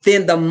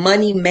 then the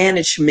money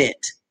management,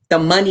 the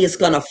money is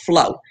going to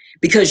flow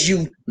because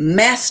you've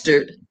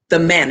mastered the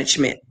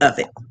management of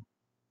it.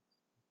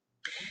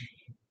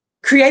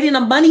 Creating a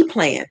money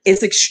plan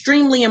is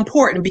extremely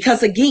important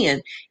because,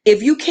 again,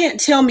 if you can't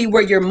tell me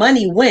where your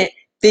money went,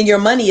 then your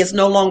money is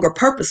no longer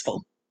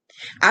purposeful.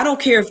 I don't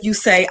care if you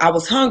say, I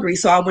was hungry,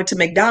 so I went to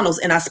McDonald's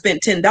and I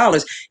spent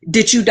 $10.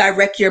 Did you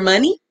direct your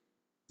money?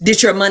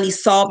 Did your money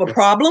solve a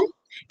problem?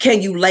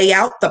 Can you lay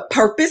out the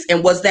purpose?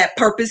 And was that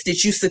purpose,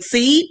 did you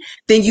succeed?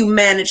 Then you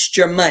managed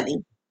your money.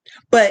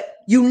 But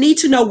you need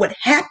to know what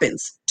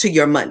happens to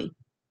your money.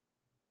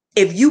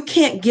 If you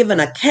can't give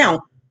an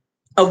account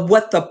of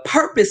what the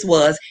purpose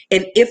was,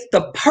 and if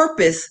the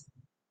purpose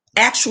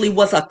actually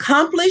was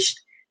accomplished,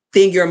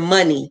 then your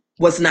money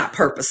was not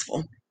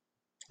purposeful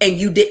and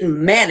you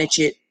didn't manage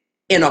it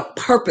in a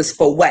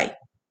purposeful way.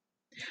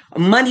 A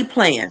money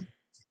plan,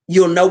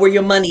 you'll know where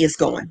your money is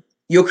going.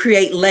 You'll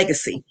create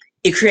legacy.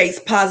 It creates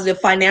positive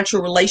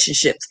financial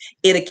relationships.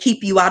 It'll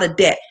keep you out of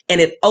debt,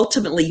 and it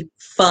ultimately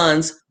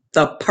funds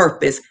the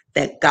purpose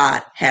that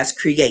God has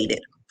created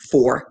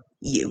for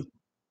you.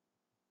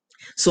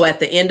 So at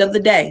the end of the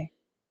day,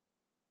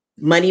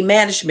 money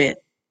management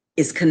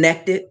is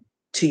connected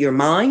to your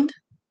mind,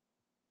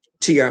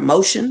 to your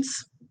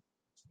emotions,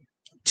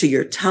 to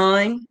your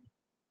time,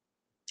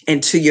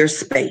 and to your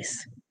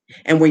space.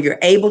 And when you're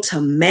able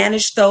to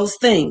manage those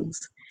things,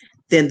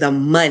 then the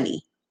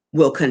money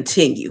will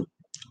continue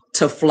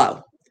to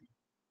flow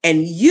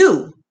and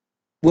you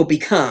will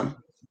become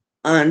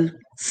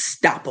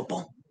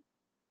unstoppable.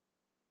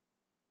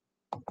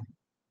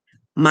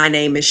 My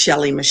name is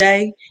Shelly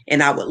Mache,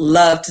 and I would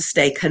love to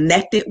stay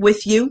connected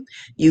with you.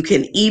 You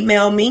can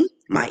email me.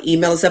 My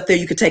email is up there.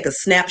 You can take a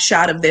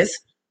snapshot of this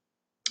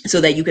so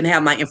that you can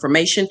have my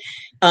information.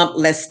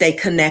 Let's stay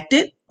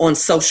connected on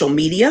social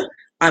media.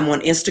 I'm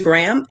on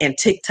Instagram and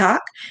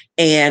TikTok,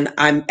 and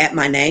I'm at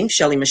my name,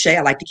 Shelly Mache.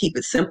 I like to keep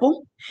it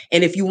simple.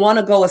 And if you want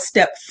to go a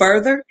step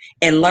further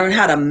and learn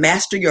how to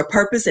master your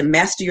purpose and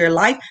master your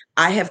life,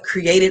 I have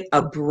created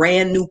a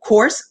brand new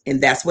course, and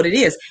that's what it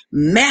is.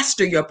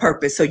 Master your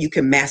purpose so you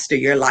can master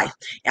your life.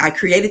 I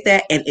created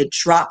that, and it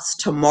drops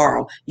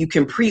tomorrow. You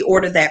can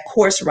pre-order that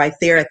course right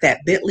there at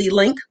that bit.ly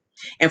link.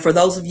 And for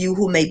those of you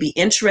who may be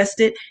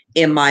interested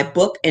in my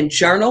book and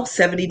journal,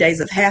 70 Days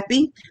of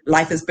Happy,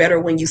 Life is Better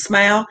When You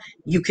Smile,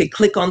 you can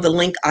click on the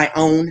link, I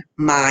Own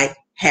My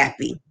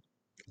Happy.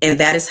 And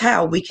that is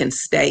how we can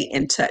stay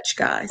in touch,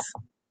 guys.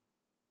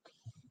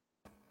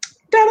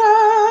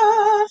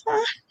 Ta-da!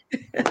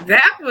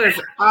 That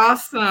was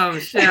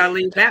awesome,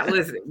 Shelly. That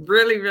was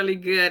really, really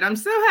good. I'm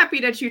so happy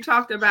that you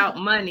talked about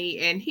money.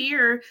 And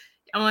here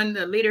on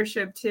the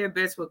Leadership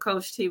Tidbits with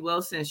Coach T.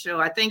 Wilson show,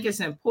 I think it's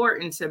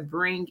important to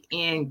bring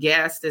in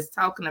guests that's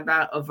talking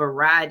about a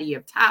variety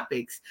of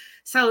topics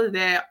so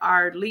that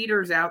our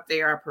leaders out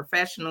there, our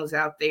professionals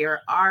out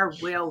there are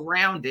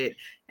well-rounded.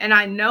 And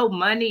I know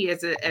money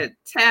is a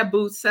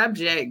taboo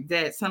subject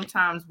that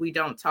sometimes we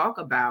don't talk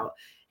about.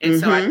 And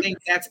so I think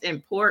that's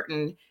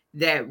important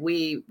that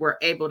we were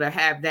able to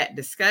have that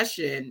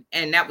discussion.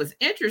 And that was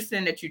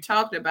interesting that you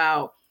talked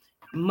about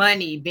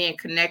money being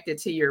connected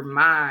to your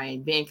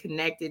mind, being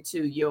connected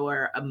to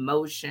your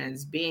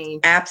emotions,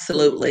 being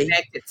absolutely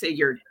connected to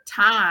your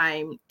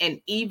time and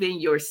even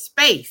your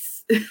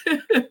space.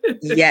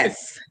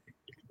 Yes,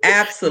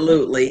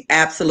 absolutely.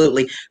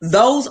 Absolutely.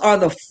 Those are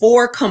the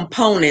 4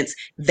 components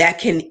that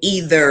can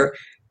either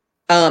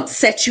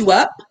set you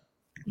up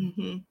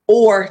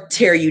or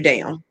tear you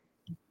down.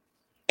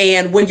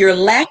 And when you're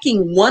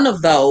lacking one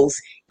of those,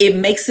 it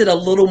makes it a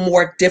little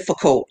more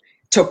difficult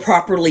to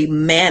properly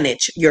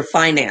manage your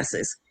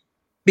finances.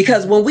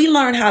 Because when we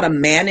learn how to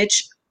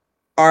manage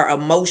our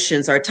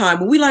emotions, our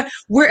time,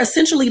 we're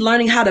essentially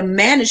learning how to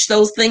manage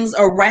those things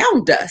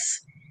around us.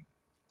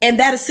 And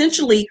that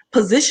essentially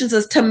positions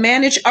us to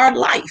manage our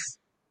life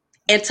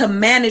and to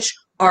manage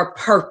our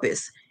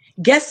purpose.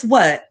 Guess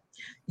what?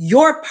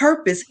 Your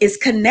purpose is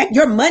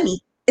your money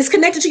is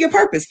connected to your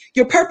purpose.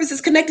 Your purpose is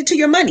connected to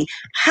your money.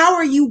 How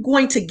are you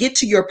going to get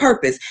to your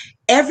purpose?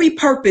 Every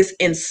purpose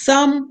in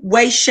some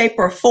way, shape,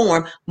 or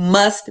form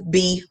must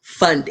be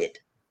funded.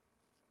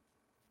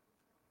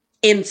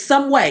 In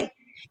some way.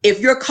 If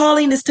your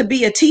calling is to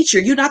be a teacher,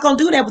 you're not going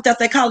to do that without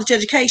that college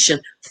education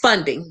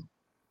funding.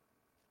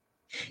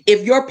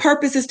 If your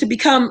purpose is to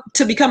become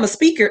a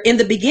speaker, in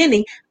the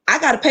beginning, I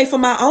got to pay for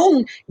my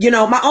own,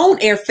 my own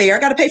airfare. I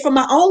got to pay for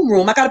my own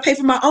room. I got to pay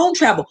for my own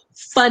travel.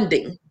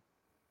 Funding.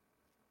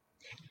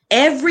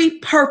 Every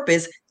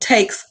purpose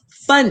takes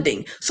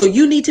funding. So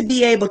you need to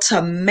be able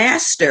to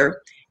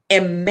master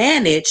and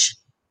manage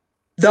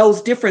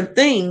those different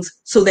things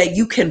so that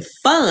you can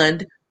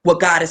fund what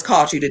God has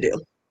called you to do.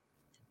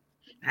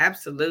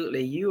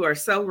 Absolutely. You are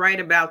so right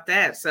about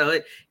that. So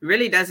it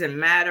really doesn't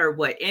matter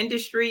what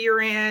industry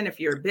you're in. If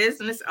you're a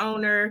business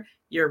owner,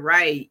 you're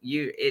right.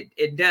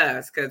 It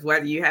does, because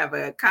whether you have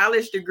a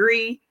college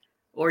degree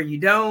or you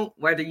don't,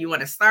 whether you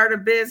want to start a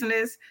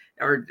business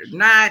or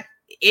not,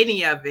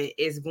 any of it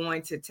is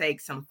going to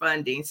take some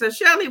funding. So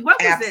Shelly, what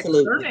was that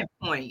turning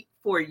point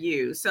for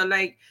you? So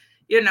like,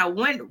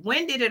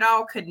 when did it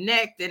all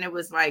connect? And it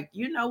was like,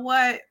 you know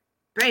what?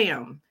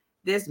 Bam,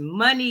 this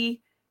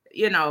money,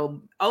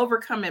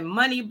 overcoming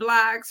money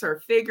blocks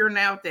or figuring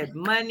out that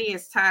money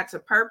is tied to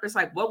purpose.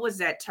 Like, what was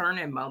that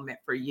turning moment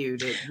for you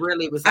that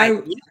really was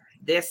like,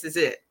 this is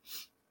it?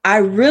 I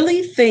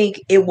really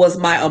think it was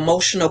my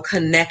emotional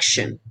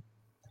connection,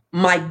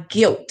 my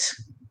guilt,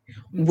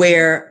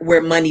 where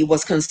money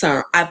was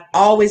concerned. I've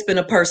always been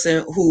a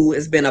person who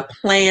has been a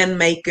plan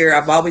maker.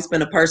 I've always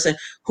been a person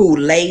who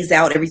lays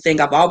out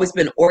everything. I've always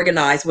been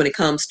organized when it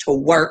comes to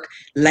work,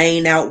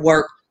 laying out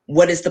work.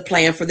 What is the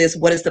plan for this?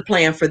 What is the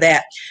plan for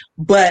that?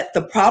 But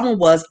the problem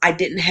was I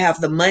didn't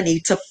have the money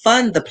to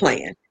fund the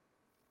plan.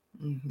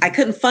 I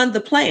couldn't fund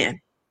the plan.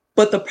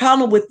 But the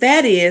problem with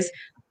that is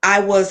I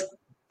was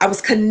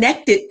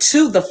connected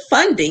to the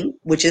funding,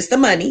 which is the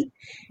money,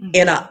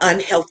 in an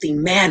unhealthy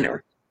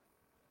manner.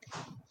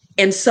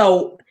 And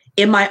so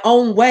in my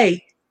own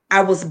way,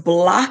 I was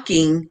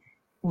blocking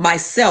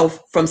myself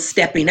from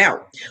stepping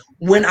out.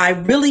 When I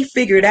really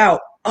figured out,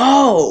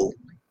 oh,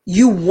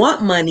 you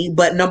want money,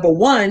 but number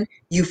one,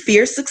 you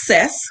fear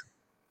success,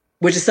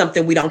 which is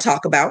something we don't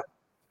talk about.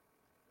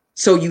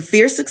 So you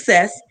fear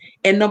success.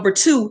 And number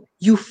two,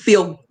 you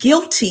feel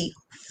guilty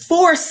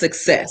for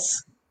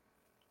success.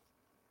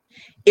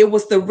 It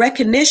was the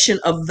recognition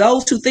of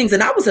those two things.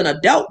 And I was an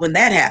adult when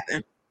that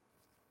happened.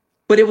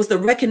 But it was the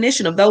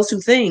recognition of those two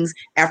things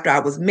after I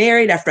was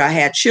married, after I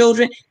had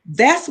children.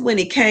 That's when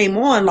it came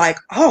on like,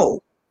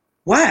 oh,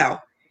 wow,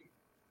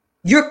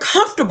 you're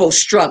comfortable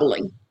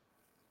struggling.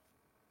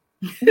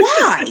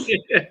 Why?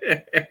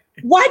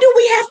 Why do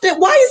we have to?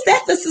 Why is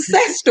that the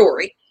success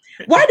story?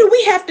 Why do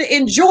we have to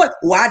enjoy?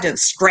 Oh, I done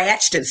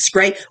scratched and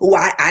scraped. Oh,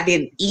 I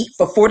didn't eat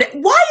for 4 days.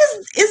 Why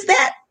is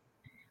that?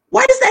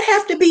 Why does that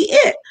have to be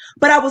it?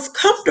 But I was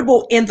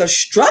comfortable in the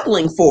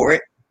struggling for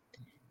it,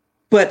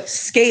 but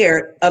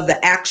scared of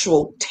the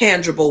actual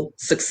tangible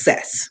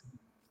success.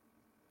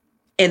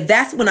 And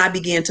that's when I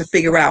began to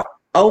figure out,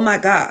 oh my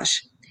gosh,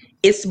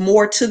 it's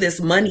more to this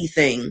money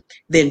thing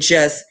than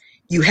just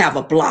you have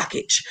a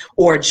blockage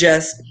or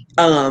just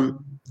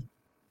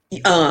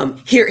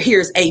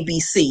here's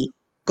ABC,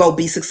 go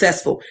be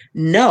successful.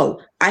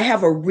 No, I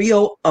have a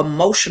real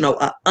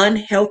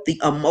unhealthy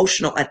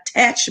emotional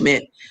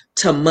attachment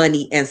to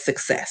money and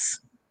success.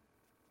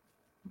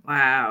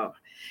 Wow.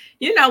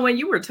 When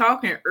you were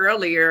talking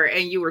earlier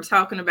and you were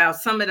talking about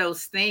some of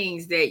those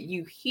things that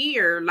you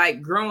hear,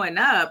 like growing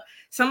up,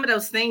 some of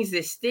those things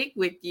that stick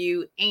with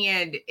you,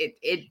 and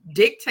it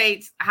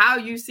dictates how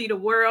you see the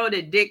world.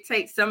 It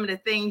dictates some of the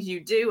things you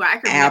do. I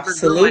can remember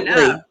growing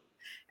up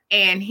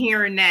and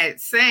hearing that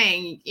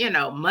saying,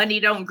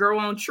 money don't grow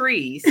on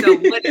trees. So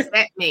what does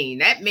that mean?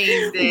 That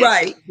means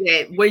that,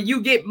 that when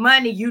you get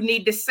money, you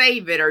need to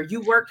save it or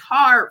you worked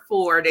hard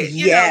for it. And,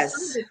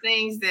 some of the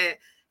things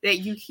that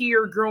you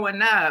hear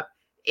growing up,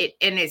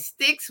 and it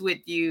sticks with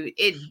you,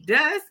 it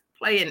does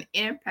play an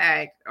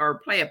impact or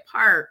play a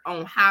part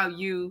on how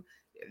you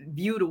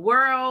view the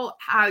world,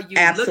 how you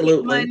look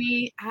at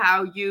money,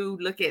 how you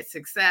look at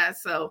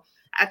success. So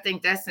I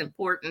think that's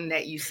important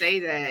that you say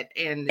that.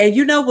 And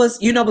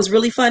what's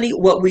really funny?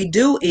 What we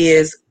do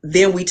is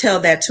then we tell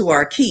that to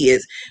our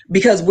kids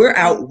because we're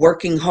out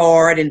working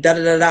hard and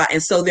da-da-da-da.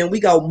 And so then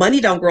we go,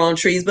 money don't grow on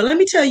trees. But let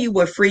me tell you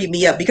what freed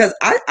me up, because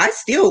I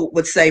still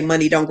would say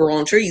money don't grow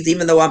on trees,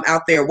 even though I'm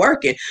out there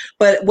working.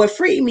 But what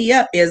freed me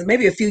up is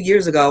maybe a few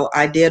years ago,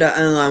 I did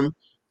a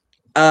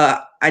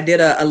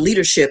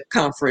leadership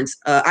conference.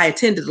 I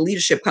attended a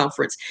leadership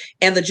conference,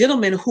 and the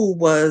gentleman who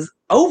was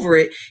over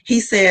it, he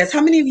says, how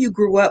many of you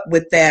grew up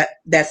with that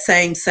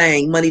same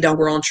saying, money don't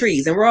grow on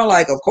trees? And we're all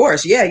like, of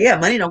course, yeah,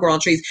 money don't grow on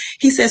trees.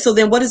 He said, so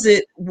then what is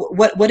it?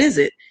 What is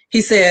it?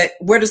 He said,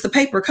 where does the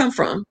paper come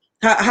from?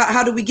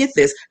 How do we get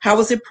this? How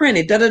was it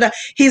printed? Da, da, da.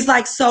 He's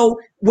like, so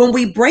when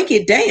we break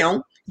it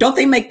down, don't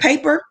they make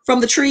paper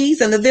from the trees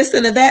and the this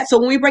and the that? So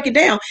when we break it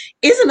down,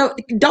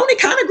 don't it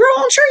kind of grow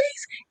on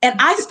trees? And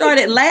I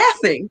started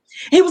laughing.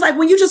 He was like,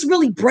 when you just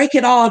really break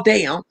it all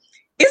down,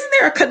 isn't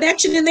there a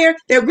connection in there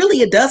that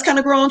really it does kind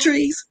of grow on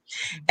trees?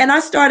 And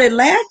I started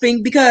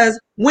laughing because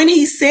when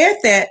he said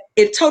that,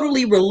 it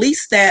totally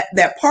released that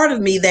part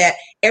of me that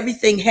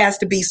everything has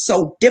to be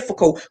so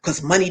difficult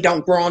because money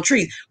don't grow on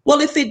trees. Well,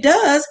 if it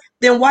does,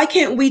 then why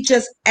can't we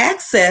just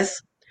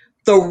access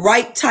the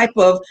right type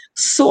of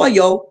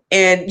soil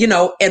and,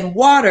 and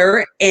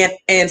water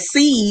and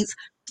seeds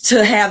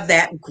to have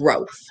that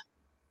growth?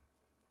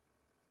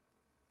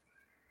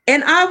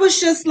 And I was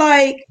just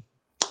like,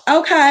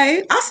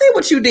 Okay, I see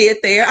what you did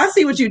there. I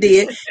see what you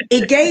did.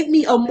 It gave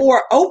me a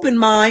more open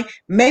mind.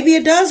 Maybe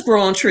it does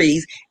grow on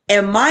trees.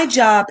 And my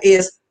job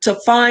is to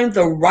find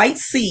the right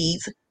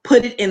seeds,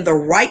 put it in the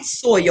right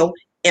soil,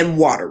 and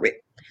water it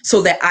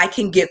so that I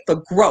can get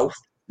the growth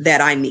that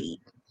I need.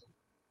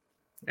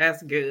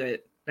 That's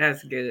good.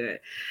 That's good.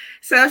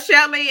 So,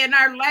 Shelly, in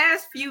our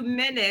last few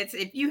minutes,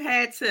 if you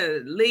had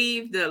to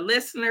leave the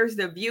listeners,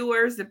 the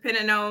viewers,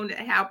 depending on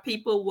how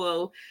people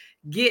will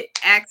get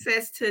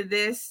access to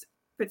this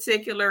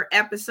particular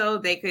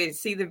episode, they could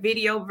see the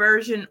video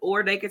version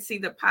or they could see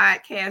the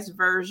podcast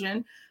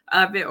version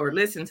of it or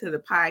listen to the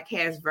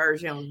podcast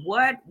version.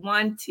 What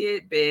one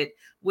tidbit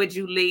would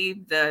you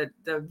leave the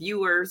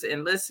viewers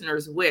and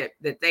listeners with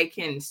that they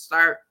can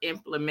start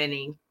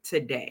implementing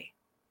today?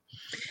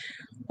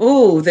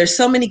 Oh, there's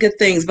so many good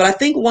things, but I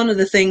think one of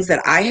the things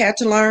that I had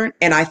to learn,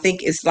 and I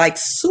think is like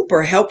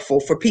super helpful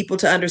for people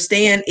to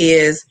understand,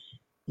 is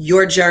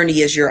your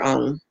journey is your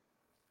own.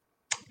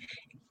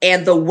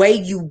 And the way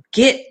you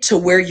get to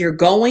where you're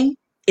going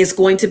is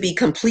going to be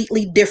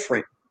completely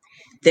different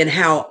than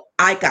how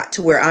I got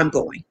to where I'm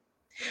going.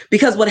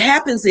 Because what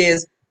happens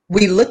is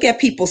we look at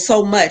people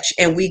so much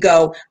and we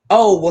go,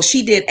 oh, well,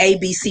 she did A,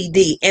 B, C,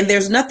 D. And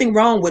there's nothing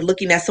wrong with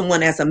looking at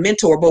someone as a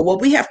mentor. But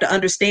what we have to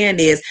understand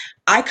is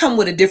I come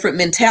with a different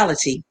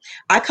mentality.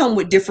 I come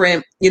with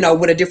different,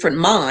 with a different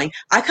mind.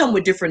 I come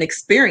with different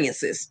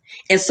experiences.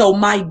 And so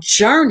my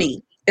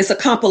journey is a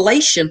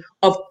compilation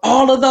of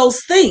all of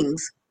those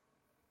things.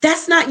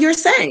 That's not your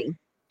saying.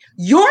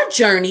 Your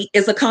journey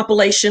is a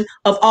compilation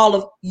of all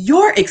of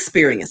your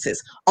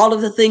experiences, all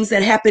of the things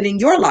that happen in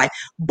your life.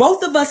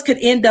 Both of us could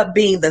end up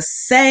being the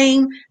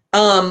same,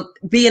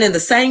 being in the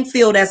same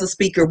field as a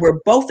speaker. We're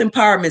both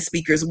empowerment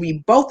speakers.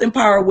 We both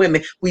empower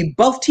women. We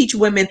both teach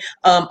women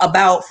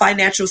about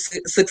financial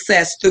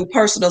success through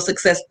personal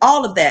success,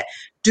 all of that.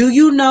 Do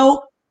you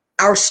know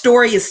our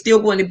story is still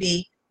going to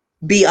be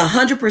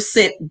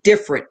 100%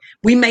 different?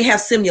 We may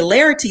have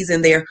similarities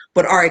in there,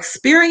 but our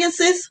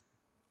experiences,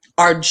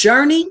 our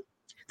journey,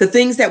 the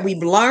things that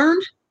we've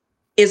learned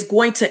is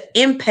going to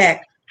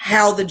impact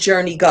how the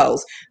journey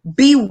goes.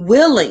 Be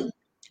willing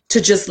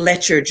to just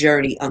let your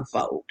journey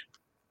unfold.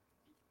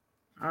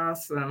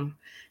 Awesome.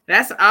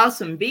 That's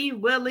awesome. Be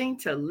willing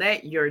to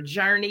let your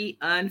journey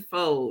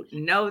unfold.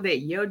 Know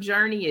that your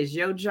journey is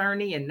your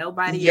journey and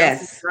nobody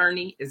else's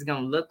journey is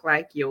going to look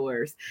like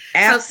yours.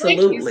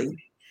 Absolutely. So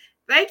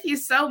thank you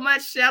so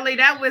much, Shelly.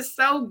 That was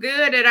so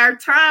good at our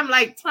time.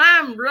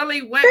 Time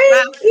really went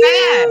by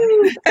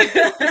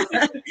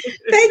fast.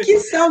 Thank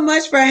you so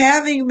much for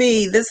having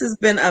me. This has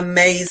been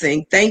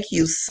amazing. Thank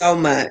you so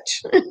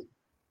much.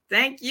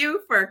 Thank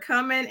you for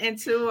coming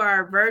into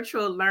our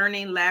virtual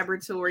learning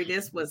laboratory.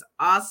 This was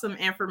awesome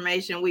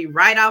information. We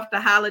right off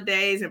the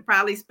holidays and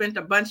probably spent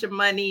a bunch of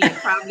money and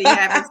probably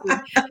having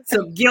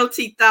some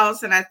guilty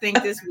thoughts. And I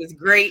think this was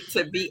great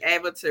to be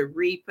able to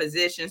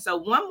reposition. So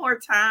one more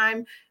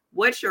time,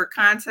 what's your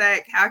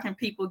contact? How can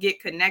people get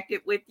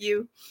connected with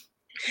you?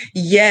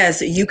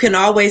 Yes, you can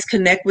always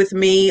connect with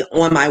me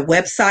on my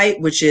website,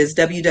 which is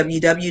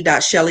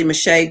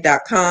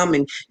www.shellymache.com,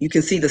 and you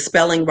can see the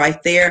spelling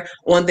right there.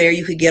 On there,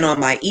 you can get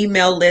on my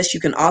email list. You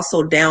can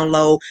also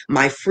download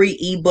my free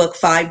ebook,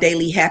 5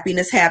 Daily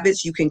Happiness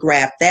Habits. You can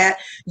grab that.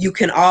 You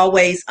can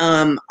always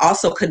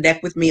also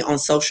connect with me on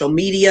social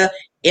media,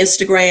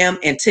 Instagram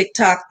and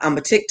TikTok. I'm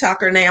a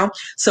TikToker now,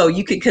 so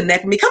you can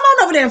connect me. Come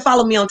on over there and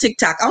follow me on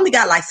TikTok. I only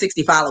got like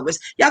 60 followers.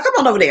 Y'all come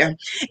on over there.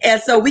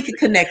 And so we can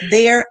connect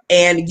there,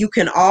 and you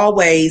can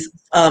always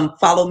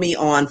follow me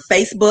on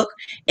Facebook.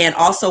 And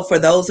also for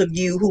those of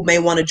you who may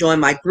want to join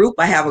my group,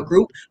 I have a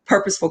group,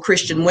 Purposeful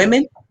Christian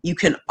Women. You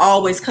can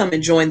always come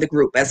and join the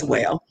group as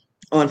well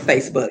on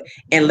Facebook,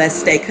 and let's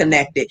stay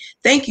connected.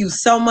 Thank you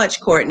so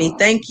much, Courtney.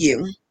 Thank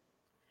you.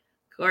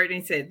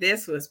 Courtney said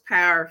this was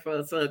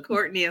powerful. So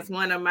Courtney is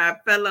one of my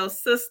fellow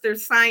sister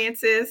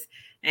scientists,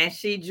 and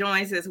she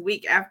joins us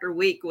week after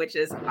week, which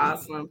is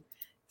awesome.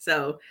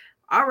 So,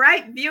 all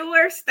right,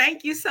 viewers,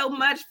 thank you so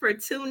much for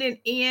tuning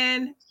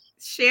in.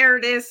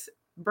 Share this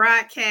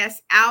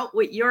broadcast out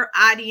with your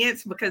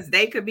audience because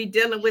they could be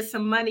dealing with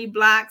some money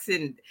blocks,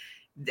 and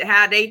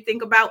how they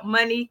think about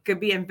money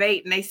could be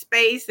invading their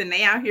space, and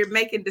they out here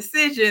making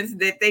decisions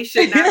that they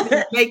should not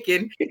be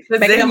making because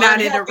they're not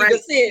in the right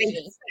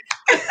decisions.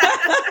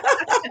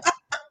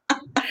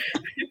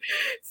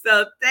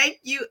 So thank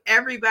you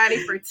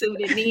everybody for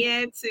tuning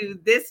in to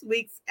this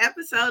week's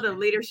episode of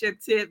Leadership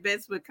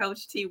Tidbits with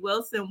Coach T.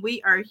 Wilson.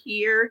 We are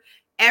here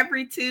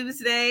every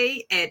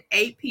Tuesday at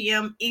 8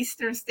 p.m.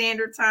 Eastern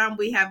Standard Time.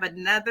 We have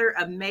another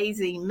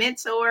amazing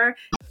mentor.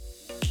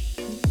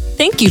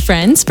 Thank you,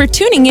 friends, for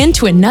tuning in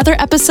to another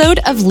episode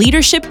of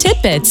Leadership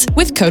Tidbits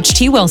with Coach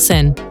T.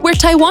 Wilson, where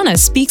Taiwana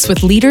speaks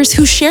with leaders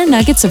who share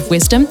nuggets of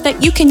wisdom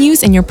that you can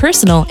use in your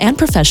personal and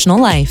professional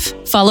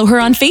life. Follow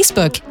her on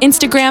Facebook,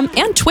 Instagram,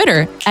 and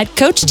Twitter at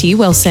Coach T.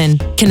 Wilson.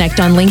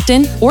 Connect on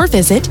LinkedIn or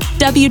visit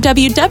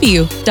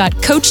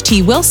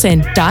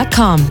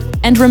www.coachtwilson.com.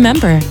 And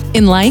remember,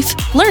 in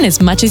life, learn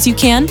as much as you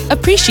can,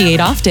 appreciate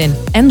often,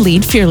 and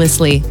lead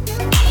fearlessly.